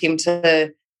cardiology team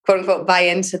to, quote unquote, buy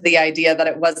into the idea that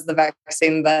it was the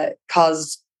vaccine that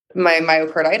caused my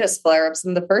myocarditis flare-ups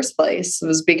in the first place. It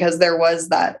was because there was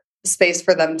that space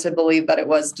for them to believe that it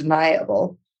was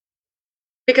deniable.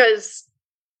 Because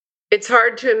it's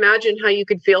hard to imagine how you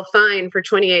could feel fine for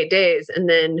 28 days and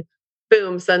then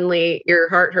boom, suddenly your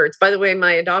heart hurts. By the way,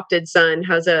 my adopted son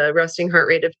has a resting heart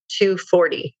rate of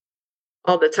 240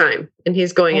 all the time. And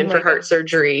he's going in for heart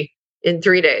surgery in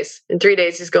 3 days. In 3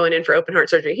 days, he's going in for open heart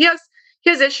surgery. He has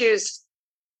issues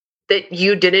that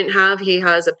you didn't have. He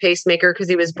has a pacemaker because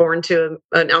he was born to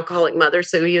an alcoholic mother.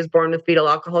 So he was born with fetal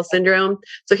alcohol syndrome.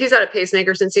 So he's had a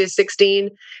pacemaker since he was 16.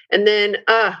 And then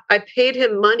I paid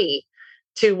him money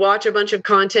to watch a bunch of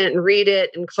content and read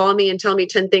it and call me and tell me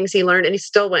 10 things he learned. And he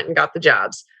still went and got the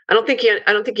jobs. I don't think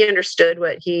he understood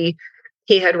what he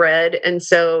had read. And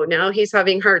so now he's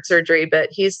having heart surgery, but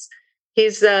he's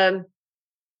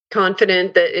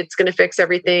confident that it's going to fix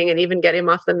everything and even get him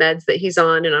off the meds that he's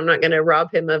on. And I'm not going to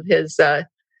rob him of his,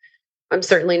 I'm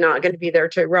certainly not going to be there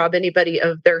to rob anybody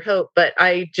of their hope, but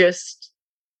I just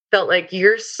felt like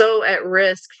you're so at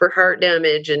risk for heart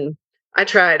damage. And I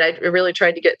really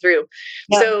tried to get through.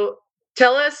 Yeah. So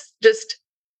tell us, just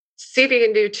see if you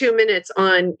can do 2 minutes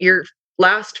on your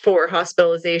last 4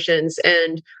 hospitalizations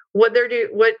and what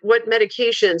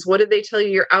medications, what did they tell you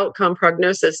your outcome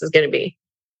prognosis is going to be?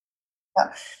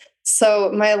 Yeah. So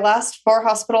my last 4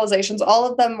 hospitalizations, all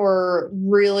of them were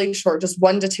really short, just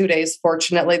 1 to 2 days.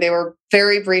 Fortunately, they were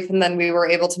very brief. And then we were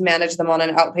able to manage them on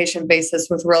an outpatient basis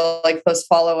with real close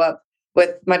follow-up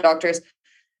with my doctors.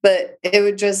 But it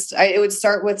would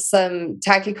start with some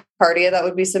tachycardia that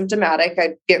would be symptomatic.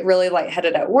 I'd get really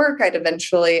lightheaded at work. I'd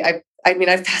eventually, I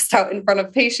passed out in front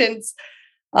of patients.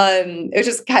 It was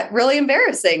just really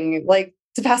embarrassing,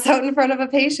 to pass out in front of a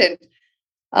patient.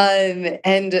 And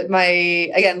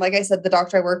like I said, the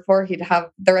doctor I work for, he'd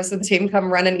have the rest of the team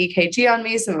come run an EKG on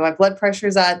me, so my blood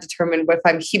pressure's at, determine if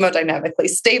I'm hemodynamically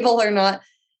stable or not,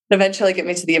 and eventually get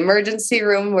me to the emergency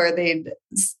room where they'd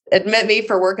admit me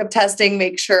for workup testing,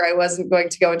 make sure I wasn't going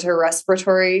to go into a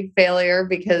respiratory failure,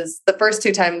 because the first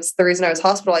 2 times, the reason I was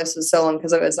hospitalized was so long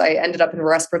because I ended up in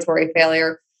respiratory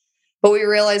failure. But we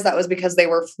realized that was because they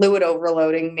were fluid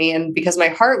overloading me, and because my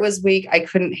heart was weak, I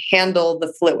couldn't handle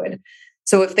the fluid.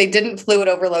 So if they didn't fluid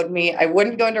overload me, I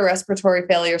wouldn't go into respiratory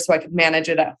failure, so I could manage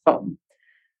it at home.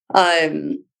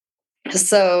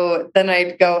 So then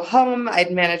I'd go home,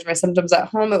 I'd manage my symptoms at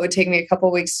home. It would take me a couple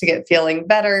of weeks to get feeling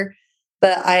better.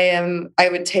 But I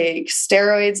would take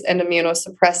steroids and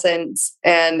immunosuppressants,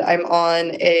 and I'm on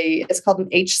it's called an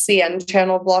HCN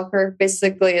channel blocker.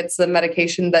 Basically, it's a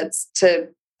medication that's to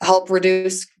help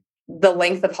reduce the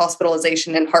length of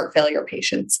hospitalization in heart failure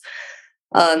patients.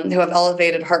 Who have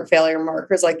elevated heart failure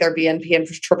markers like their BNP and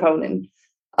troponin.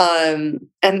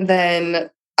 And then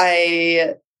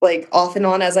I, off and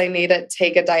on as I need it,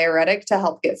 take a diuretic to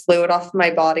help get fluid off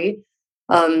my body.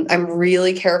 I'm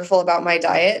really careful about my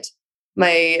diet.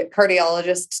 My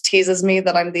cardiologist teases me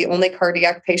that I'm the only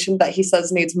cardiac patient that he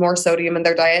says needs more sodium in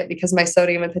their diet because my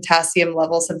sodium and potassium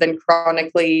levels have been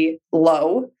chronically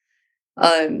low.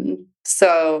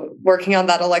 So working on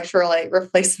that electrolyte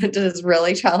replacement is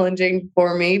really challenging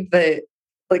for me, but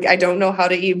I don't know how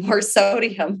to eat more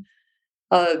sodium.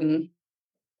 But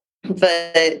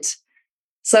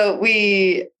so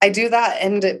I do that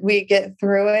and we get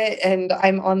through it, and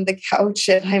I'm on the couch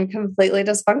and I'm completely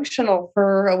dysfunctional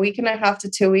for a week and a half to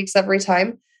 2 weeks every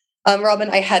time. Robin,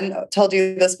 I hadn't told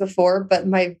you this before, but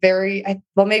maybe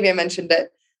I mentioned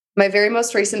it. My very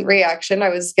most recent reaction, I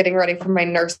was getting ready for my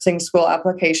nursing school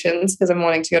applications because I'm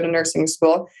wanting to go to nursing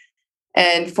school.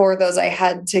 And for those, I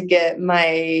had to get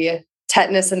my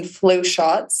tetanus and flu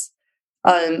shots.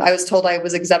 I was told I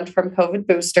was exempt from COVID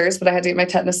boosters, but I had to get my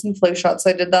tetanus and flu shots. So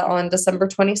I did that on December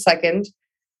 22nd.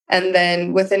 And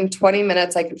then within 20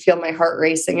 minutes, I could feel my heart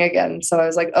racing again. So I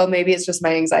was like, oh, maybe it's just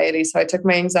my anxiety. So I took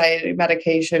my anxiety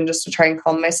medication just to try and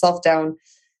calm myself down.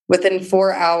 Within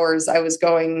 4 hours, I was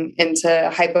going into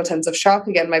hypotensive shock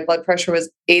again. My blood pressure was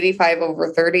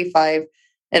 85/35.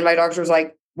 And my doctor was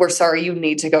like, we're sorry, you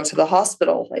need to go to the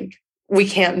hospital. Like, we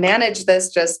can't manage this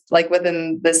just like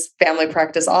within this family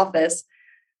practice office.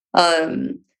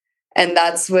 And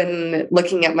that's when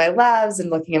looking at my labs and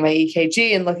looking at my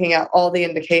EKG and looking at all the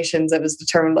indications, it was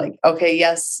determined like, okay,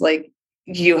 yes, like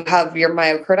you have your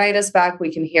myocarditis back.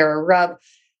 We can hear a rub.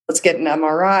 Let's get an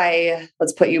MRI.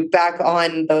 Let's put you back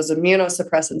on those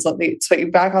immunosuppressants. Let's put you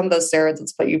back on those steroids.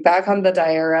 Let's put you back on the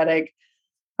diuretic.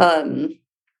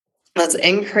 Let's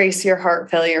increase your heart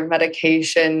failure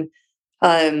medication.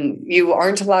 You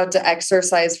aren't allowed to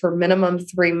exercise for minimum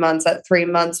 3 months. At 3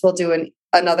 months, we'll do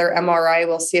another MRI.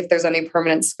 We'll see if there's any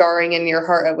permanent scarring in your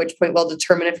heart, at which point we'll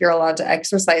determine if you're allowed to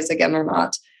exercise again or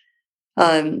not.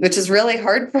 Which is really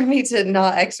hard for me to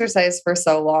not exercise for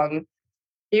so long.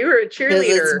 You were a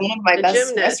cheerleader. It's one of my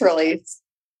best stress reliefs.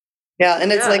 Yeah,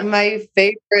 and it's like my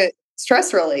favorite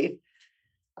stress relief.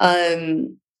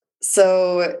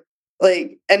 So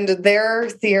like, and their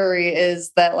theory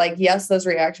is that like, yes, those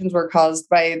reactions were caused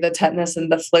by the tetanus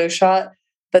and the flu shot,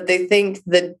 but they think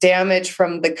the damage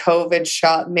from the COVID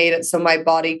shot made it so my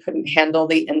body couldn't handle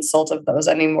the insult of those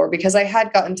anymore, because I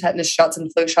had gotten tetanus shots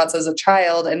and flu shots as a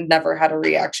child and never had a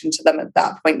reaction to them at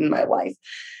that point in my life,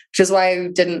 which is why I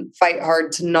didn't fight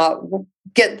hard to not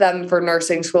get them for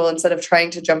nursing school. Instead of trying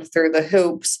to jump through the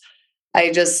hoops,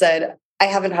 I just said, I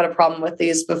haven't had a problem with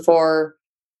these before.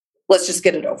 Let's just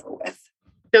get it over with.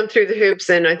 Jump through the hoops.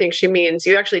 And I think she means,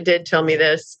 you actually did tell me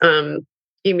this.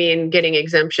 You mean getting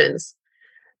exemptions.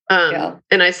 And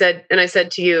I said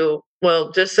to you,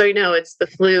 well, just so you know, it's the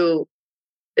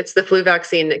flu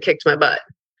vaccine that kicked my butt.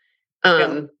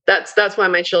 That's why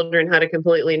my children had a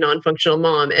completely non-functional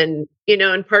mom. And, you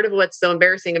know, and part of what's so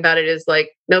embarrassing about it is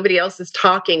like, nobody else is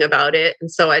talking about it. And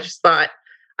so I just thought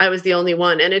I was the only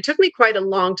one. And it took me quite a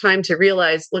long time to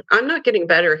realize, look, I'm not getting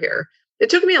better here. It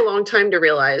took me a long time to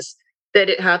realize that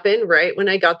it happened right when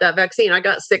I got that vaccine. I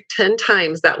got sick 10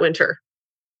 times that winter.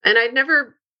 And I'd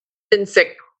never been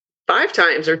sick 5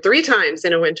 times or 3 times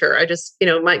in a winter. I just, you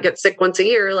know, might get sick once a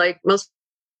year, like most.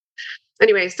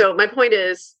 Anyway, so my point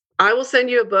is, I will send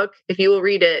you a book if you will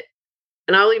read it.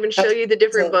 And I'll even show you the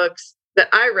different books that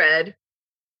I read,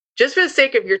 just for the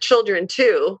sake of your children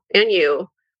too, and you.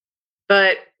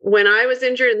 But when I was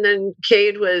injured, and then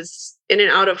Cade was in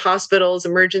and out of hospitals,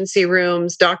 emergency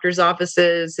rooms, doctors'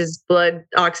 offices, his blood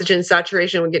oxygen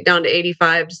saturation would get down to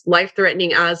 85, just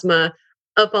life-threatening asthma,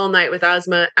 up all night with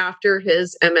asthma after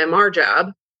his MMR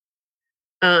jab.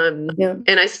 And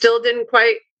I still didn't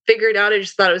quite figure it out. I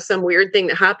just thought it was some weird thing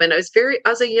that happened. I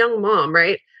was a young mom,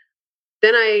 right?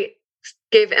 Then I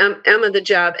gave Emma the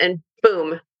jab, and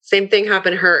boom, same thing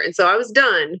happened to her. And so I was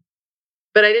done.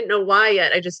 But I didn't know why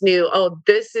yet. I just knew, oh,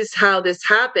 this is how this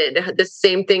happened. The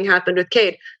same thing happened with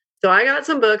Cade. So I got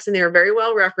some books, and they are very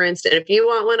well referenced. And if you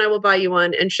want one, I will buy you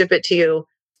one and ship it to you.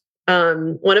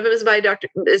 One of them is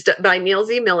by Neil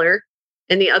Z. Miller,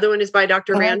 and the other one is by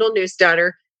Dr. Randall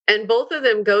Neustatter. And both of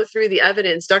them go through the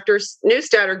evidence. Dr.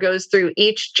 Neustatter goes through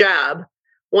each jab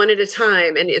one at a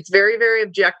time, and it's very, very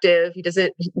objective. He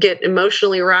doesn't get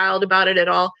emotionally riled about it at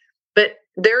all. But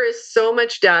there is so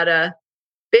much data.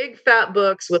 Big fat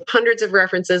books with hundreds of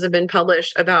references have been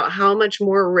published about how much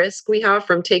more risk we have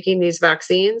from taking these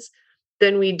vaccines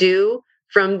than we do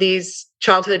from these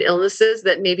childhood illnesses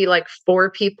that maybe like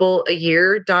 4 people a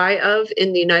year die of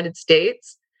in the United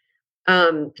States.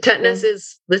 Tetanus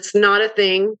it's not a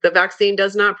thing. The vaccine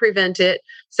does not prevent it.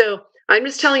 So I'm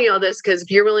just telling you all this because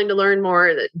if you're willing to learn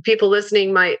more, that people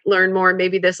listening might learn more.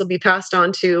 Maybe this will be passed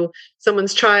on to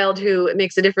someone's child who it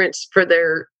makes a difference for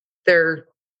their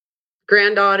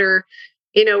granddaughter.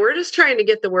 You know, we're just trying to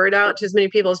get the word out to as many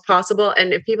people as possible.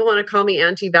 And if people want to call me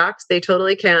anti-vax, they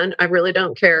totally can. I really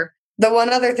don't care. The one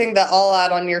other thing that I'll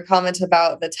add on your comment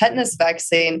about the tetanus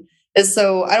vaccine is,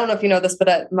 so I don't know if you know this, but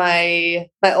at my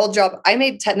old job, I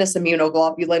made tetanus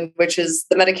immunoglobulin, which is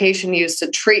the medication used to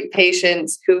treat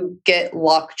patients who get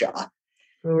lockjaw.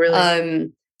 Oh,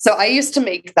 really? So I used to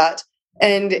make that.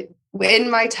 And in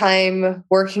my time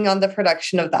working on the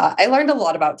production of that, I learned a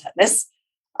lot about tetanus.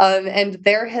 And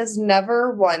there has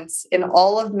never once in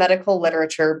all of medical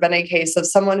literature been a case of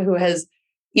someone who has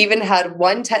even had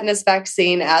one tetanus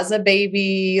vaccine as a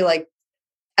baby, like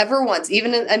ever once,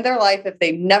 even in their life, if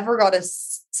they never got a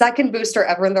second booster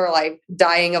ever in their life,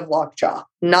 dying of lockjaw,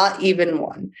 not even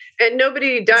one. And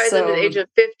nobody dies under the age of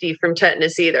 50 from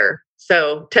tetanus either.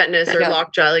 So tetanus or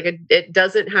lockjaw, like it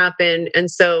doesn't happen. And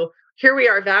so here we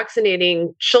are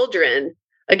vaccinating children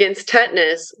against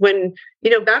tetanus when,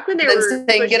 you know, back when they were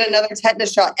saying get another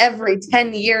tetanus shot every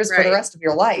 10 years for the rest of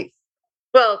your life.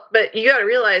 Well, but you got to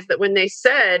realize that when they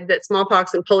said that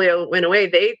smallpox and polio went away,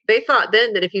 they thought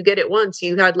then that if you get it once,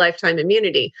 you had lifetime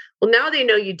immunity. Well, now they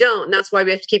know you don't, and that's why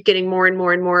we have to keep getting more and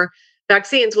more and more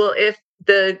vaccines. Well, if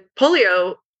the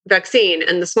polio vaccine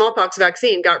and the smallpox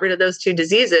vaccine got rid of those two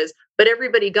diseases, but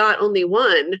everybody got only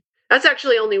one, that's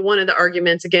actually only one of the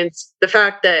arguments against the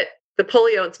fact that the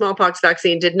polio and smallpox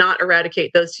vaccine did not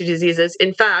eradicate those two diseases.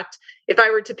 In fact, if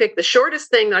I were to pick the shortest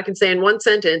thing that I can say in one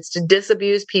sentence to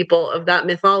disabuse people of that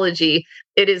mythology,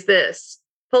 it is this: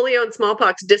 polio and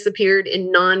smallpox disappeared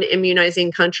in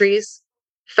non-immunizing countries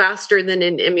faster than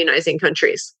in immunizing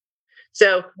countries.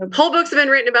 So whole books have been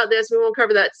written about this. We won't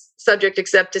cover that subject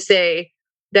except to say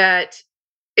that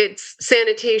it's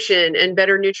sanitation and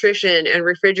better nutrition and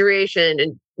refrigeration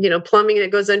and, plumbing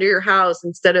that goes under your house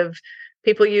instead of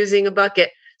people using a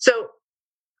bucket. So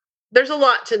there's a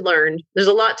lot to learn. There's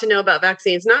a lot to know about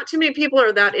vaccines. Not too many people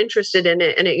are that interested in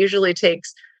it. And it usually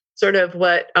takes sort of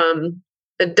what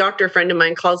a doctor friend of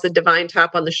mine calls the divine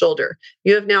tap on the shoulder.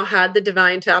 You have now had the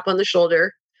divine tap on the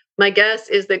shoulder. My guess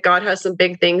is that God has some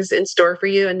big things in store for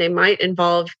you, and they might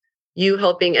involve you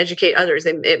helping educate others.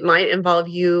 It might involve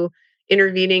you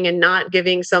intervening and not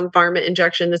giving some pharma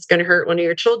injection that's going to hurt one of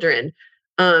your children.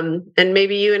 And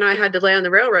maybe you and I had to lay on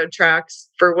the railroad tracks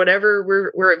for whatever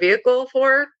we're a vehicle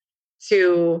for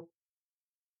to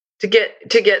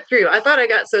get through. I thought I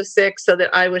got so sick so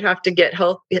that I would have to get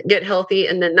healthy,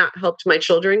 and then that helped my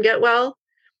children get well.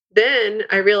 Then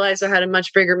I realized I had a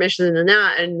much bigger mission than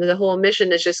that, and the whole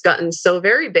mission has just gotten so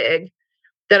very big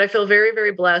that I feel very,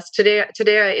 very blessed. Today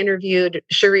I interviewed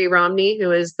Cherie Romney,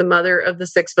 who is the mother of the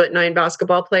 6'9"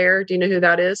 basketball player. Do you know who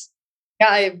that is? Yeah,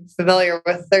 I'm familiar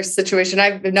with their situation.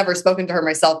 I've never spoken to her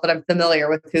myself, but I'm familiar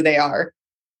with who they are.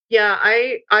 Yeah,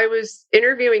 I was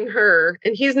interviewing her,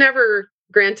 and he's never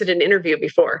granted an interview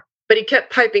before, but he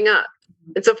kept piping up.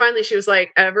 And so finally she was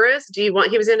like, Everest, he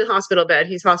was in a hospital bed.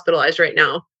 He's hospitalized right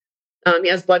now. He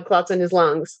has blood clots in his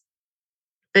lungs,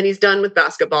 and he's done with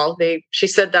basketball. She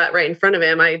said that right in front of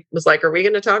him. I was like, are we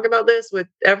going to talk about this with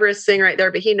Everest sitting right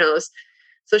there? But he knows.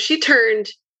 So she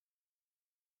turned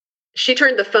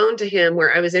the phone to him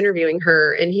where I was interviewing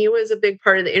her, and he was a big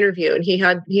part of the interview. And he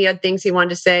had things he wanted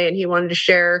to say, and he wanted to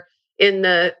share in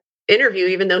the interview,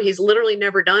 even though he's literally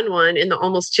never done one in the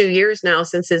almost 2 years now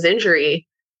since his injury.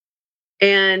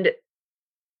 And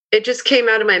it just came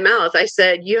out of my mouth. I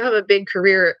said, you have a big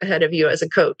career ahead of you as a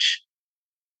coach.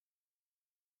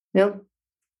 Yep.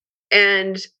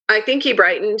 And I think he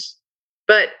brightened,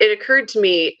 but it occurred to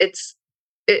me,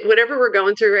 whatever we're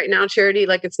going through right now, Charity,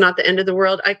 like it's not the end of the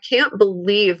world. I can't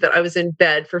believe that I was in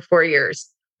bed for 4 years.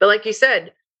 But like you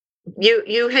said,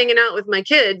 you hanging out with my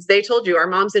kids, they told you our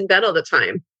mom's in bed all the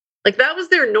time. Like that was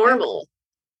their normal.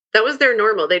 That was their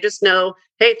normal. They just know,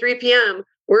 hey, 3 p.m.,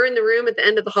 we're in the room at the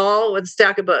end of the hall with a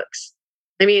stack of books.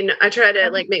 I mean, I try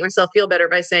to make myself feel better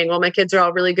by saying, well, my kids are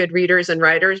all really good readers and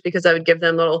writers, because I would give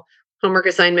them little homework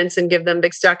assignments and give them a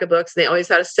big stack of books. They always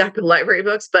had a stack of library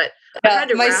books, but my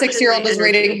 6-year-old is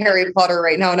reading Harry Potter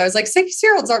right now. And I was like,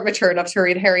 6-year-olds aren't mature enough to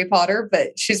read Harry Potter,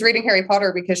 but she's reading Harry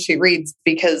Potter because she reads,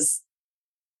 because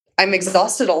I'm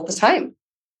exhausted all the time.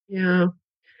 Yeah.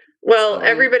 Well,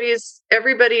 everybody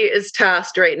is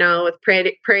tasked right now with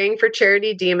praying for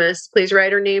Charity Demas. Please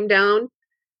write her name down.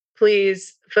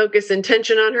 Please focus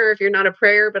intention on her if you're not a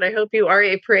prayer, but I hope you are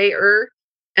a prayer.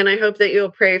 And I hope that you'll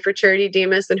pray for Charity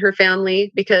Demas and her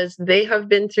family, because they have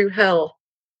been through hell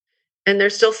and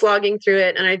they're still slogging through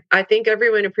it. And I think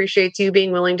everyone appreciates you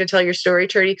being willing to tell your story,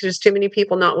 Charity, because there's too many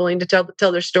people not willing to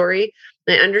tell their story.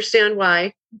 And I understand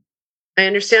why.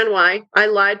 I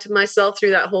lied to myself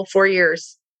through that whole 4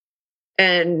 years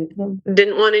and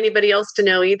didn't want anybody else to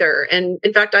know either. And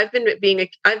in fact, I've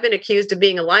been accused of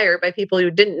being a liar by people who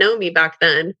didn't know me back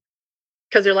then,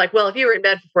 because they're like, well, if you were in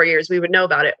bed for 4 years, we would know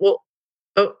about it. Well,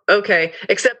 okay.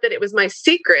 Except that it was my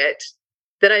secret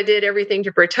that I did everything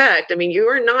to protect. I mean, you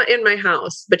are not in my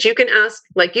house, but you can ask,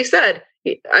 like you said,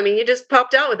 I mean, you just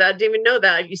popped out with that. I didn't even know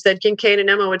that. You said Kincaid and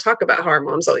Emma would talk about how our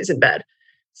mom's always in bed.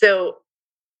 So,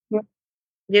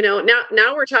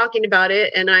 now we're talking about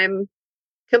it, and I'm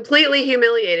completely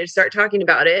humiliated to start talking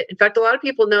about it. In fact, a lot of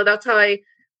people know that's how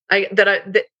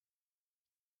that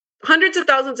hundreds of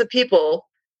thousands of people,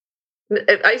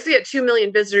 I see at 2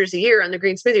 million visitors a year on the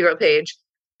Green Smoothie Grow page.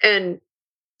 And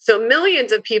so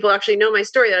millions of people actually know my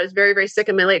story, that I was very, very sick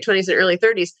in my late 20s and early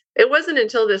 30s. It wasn't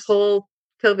until this whole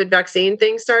COVID vaccine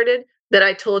thing started that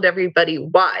I told everybody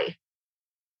why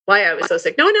I was so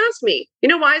sick. No one asked me. You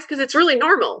know why? It's because it's really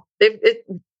normal.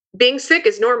 Being sick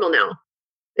is normal now.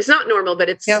 It's not normal, but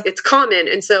it's common.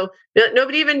 And so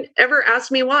nobody even ever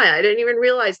asked me why. I didn't even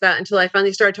realize that until I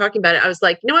finally started talking about it. I was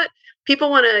like, you know what? people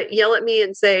want to yell at me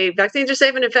and say vaccines are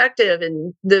safe and effective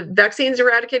and the vaccines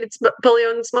eradicated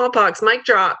polio and smallpox, mic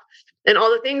drop, and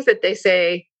all the things that they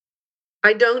say.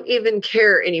 I don't even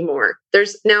care anymore.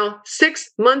 There's now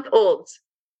 6-month-olds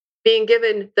being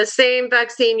given the same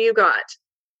vaccine you got.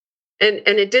 And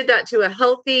it did that to a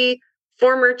healthy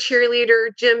former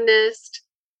cheerleader, gymnast,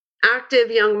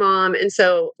 active young mom. And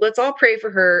so let's all pray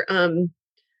for her.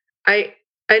 I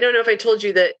don't know if I told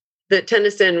you that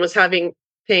Tennyson was having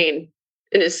pain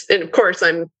and of course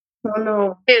I'm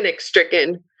panic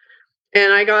stricken.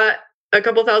 And I got a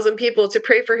couple thousand people to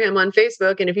pray for him on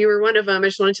Facebook. And if you were one of them, I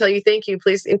just want to tell you, thank you.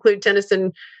 Please include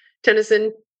Tennyson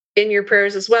in your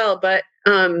prayers as well. But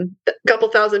a couple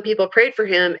thousand people prayed for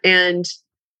him and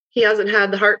he hasn't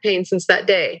had the heart pain since that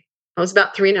day. That was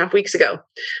about 3.5 weeks ago.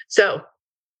 So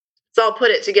I'll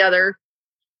put it together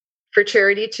for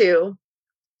charity too.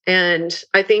 And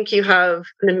I think you have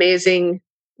an amazing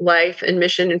life and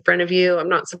mission in front of you. I'm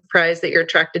not surprised that you're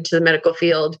attracted to the medical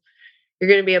field. You're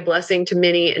going to be a blessing to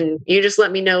many. And you just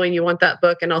let me know when you want that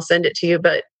book and I'll send it to you.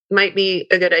 But might be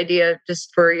a good idea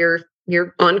just for your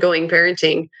ongoing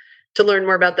parenting to learn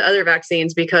more about the other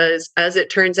vaccines, because as it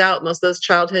turns out, most of those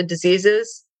childhood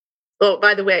diseases. Oh,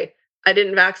 by the way, I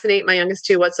didn't vaccinate my youngest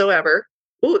two whatsoever.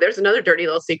 Ooh, there's another dirty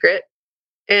little secret.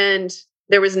 And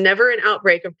there was never an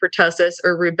outbreak of pertussis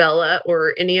or rubella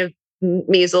or any of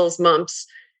measles, mumps.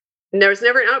 And there was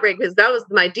never an outbreak because that was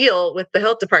my deal with the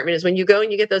health department is when you go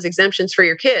and you get those exemptions for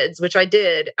your kids, which I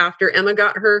did after Emma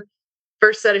got her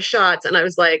first set of shots. And I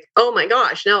was like, oh my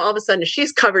gosh, now all of a sudden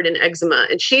she's covered in eczema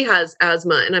and she has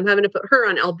asthma and I'm having to put her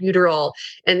on albuterol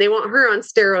and they want her on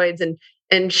steroids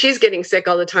and she's getting sick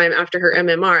all the time after her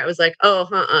MMR. I was like,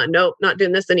 oh, nope, not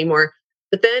doing this anymore.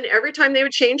 But then every time they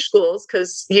would change schools,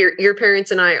 because your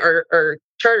parents and I are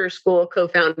charter school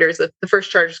co-founders of the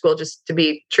first charter school, just to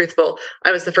be truthful,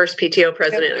 I was the first PTO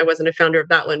president. I wasn't a founder of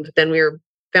that one, but then we were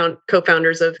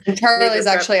co-founders of. And Charlie's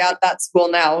actually at that school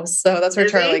now. So that's where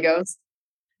Charlie goes.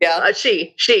 Yeah.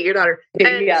 She, your daughter.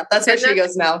 And, yeah, that's where she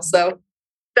goes now. So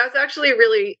that's actually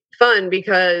really fun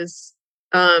because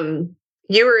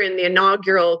you were in the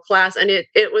inaugural class and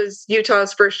it was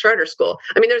Utah's first charter school.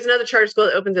 I mean, there's another charter school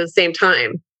that opens at the same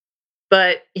time,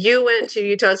 but you went to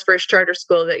Utah's first charter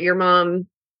school that your mom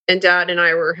and dad and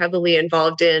I were heavily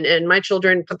involved in. And my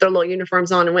children put their little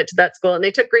uniforms on and went to that school and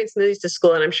they took green smoothies to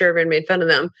school. And I'm sure everyone made fun of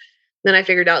them. Then I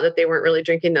figured out that they weren't really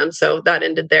drinking them. So that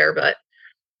ended there. But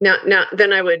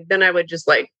then I would just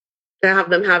like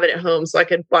have them have it at home so I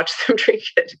could watch them drink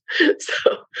it.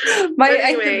 So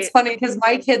I think it's funny because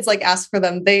my kids like ask for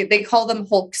them. They call them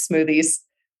Hulk smoothies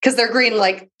because they're green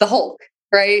like the Hulk,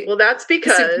 right? Well, that's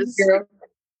because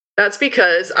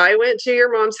I went to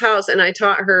your mom's house and I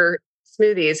taught her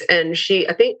smoothies and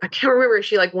I can't remember if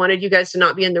she like wanted you guys to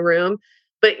not be in the room,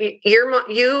 but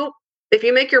if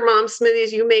you make your mom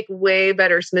smoothies, you make way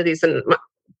better smoothies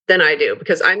than I do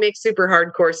because I make super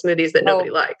hardcore smoothies that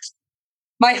nobody likes.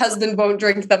 My husband won't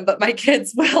drink them, but my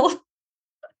kids will.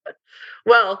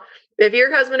 Well, if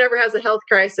your husband ever has a health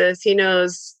crisis, he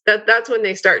knows that's when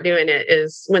they start doing it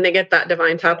is when they get that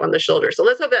divine tap on the shoulder. So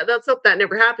let's hope that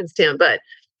never happens to him. But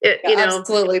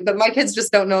absolutely. But my kids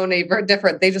just don't know any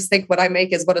different. They just think what I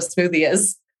make is what a smoothie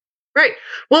is. Right.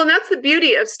 Well, and that's the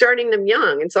beauty of starting them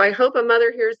young. And so I hope a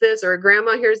mother hears this or a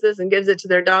grandma hears this and gives it to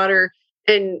their daughter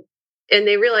and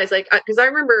they realize like, because I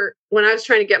remember when I was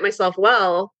trying to get myself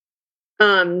well,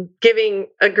 giving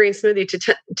a green smoothie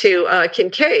to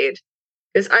Kincaid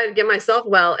because I had to get myself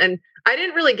well. And I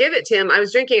didn't really give it to him. I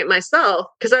was drinking it myself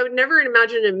because I would never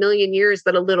imagine in a million years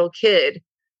that a little kid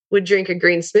would drink a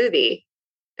green smoothie.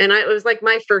 And it was like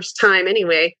my first time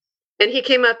anyway. And he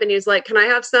came up and he was like, can I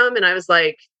have some? And I was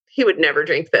like, he would never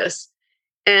drink this.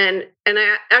 And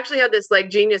I actually had this like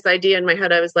genius idea in my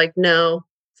head. I was like, no,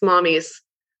 it's mommy's.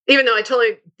 Even though I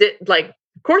totally did like,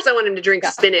 of course, I want him to drink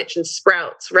spinach and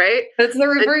sprouts, right? That's the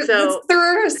reverse. That's the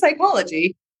reverse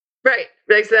psychology, right?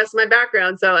 Like, so that's my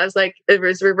background. So I was like, it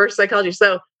was reverse psychology.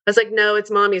 So I was like, no,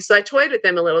 it's mommy. So I toyed with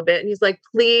him a little bit, and he's like,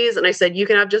 please. And I said, you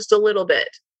can have just a little bit.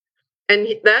 And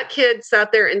that kid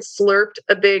sat there and slurped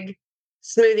a big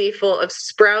smoothie full of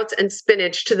sprouts and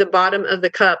spinach to the bottom of the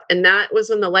cup. And that was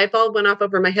when the light bulb went off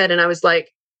over my head, and I was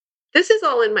like, this is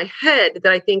all in my head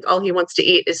that I think all he wants to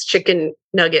eat is chicken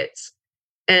nuggets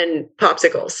and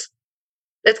popsicles.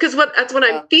 That's because that's what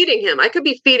I'm feeding him. I could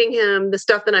be feeding him the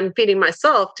stuff that I'm feeding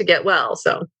myself to get well.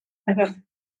 So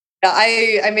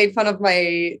I made fun of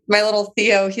my little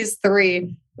Theo. He's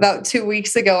 3. About 2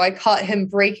 weeks ago, I caught him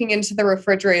breaking into the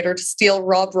refrigerator to steal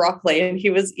raw broccoli, and he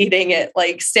was eating it,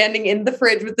 like standing in the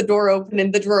fridge with the door open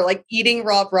in the drawer, like eating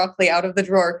raw broccoli out of the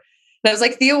drawer. And I was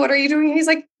like, Theo, what are you doing? And he's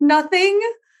like, nothing.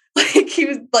 Like he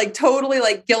was like totally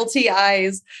like guilty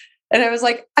eyes. And I was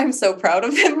like, I'm so proud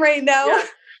of him right now. Yeah.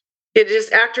 It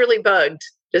just act really bugged,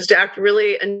 just act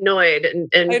really annoyed and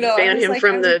ban him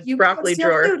from the broccoli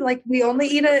drawer. Food. Like we only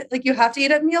eat it, like you have to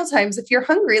eat at meal times. If you're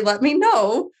hungry, let me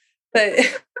know. But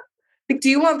like, do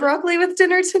you want broccoli with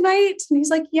dinner tonight? And he's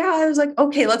like, yeah. I was like,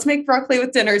 okay, let's make broccoli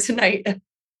with dinner tonight.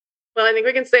 Well, I think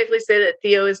we can safely say that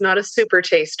Theo is not a super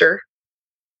taster.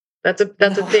 That's a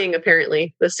thing.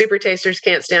 Apparently, the super tasters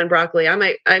can't stand broccoli.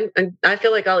 I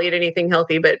feel like I'll eat anything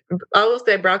healthy, but I will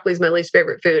say broccoli is my least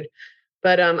favorite food.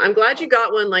 But I'm glad you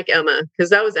got one like Emma, because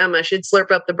that was Emma. She'd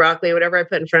slurp up the broccoli, whatever I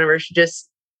put in front of her. She'd just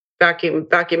vacuum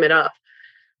it up.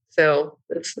 So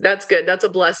that's good. That's a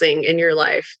blessing in your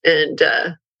life, and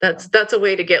that's a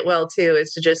way to get well too.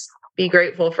 Is to just be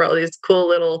grateful for all these cool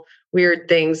little weird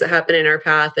things that happen in our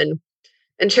path.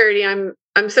 And Charity,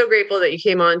 I'm so grateful that you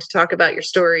came on to talk about your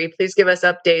story. Please give us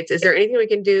updates. Is there anything we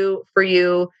can do for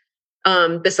you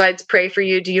besides pray for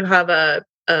you? Do you have a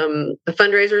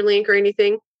fundraiser link or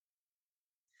anything?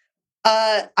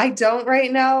 I don't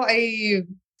right now. I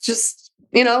just,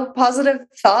 positive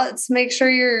thoughts. Make sure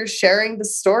you're sharing the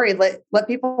story. Let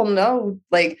people know.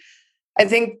 Like, I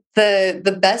think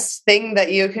the best thing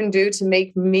that you can do to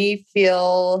make me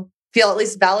feel at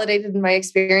least validated in my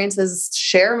experience is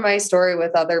share my story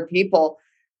with other people.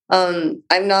 I'm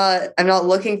not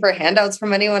looking for handouts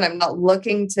from anyone. I'm not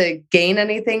looking to gain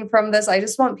anything from this. I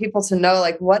just want people to know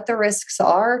like what the risks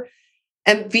are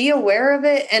and be aware of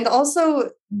it. And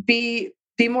also be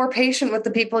more patient with the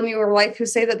people in your life who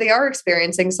say that they are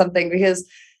experiencing something, because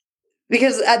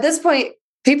at this point,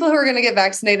 people who are going to get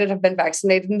vaccinated have been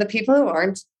vaccinated and the people who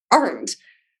aren't.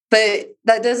 But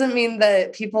that doesn't mean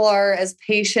that people are as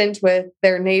patient with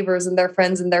their neighbors and their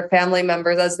friends and their family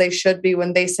members as they should be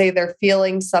when they say they're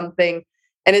feeling something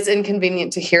and it's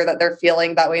inconvenient to hear that they're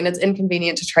feeling that way and it's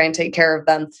inconvenient to try and take care of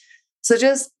them. So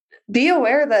just be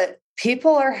aware that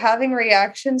people are having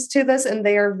reactions to this and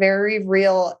they are very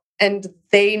real and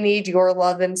they need your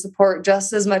love and support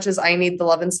just as much as I need the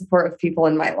love and support of people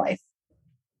in my life.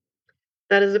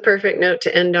 That is a perfect note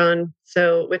to end on.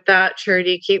 So with that,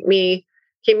 Charity, keep me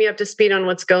up to speed on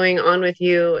what's going on with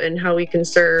you and how we can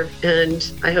serve.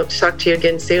 And I hope to talk to you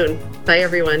again soon. Bye,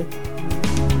 everyone.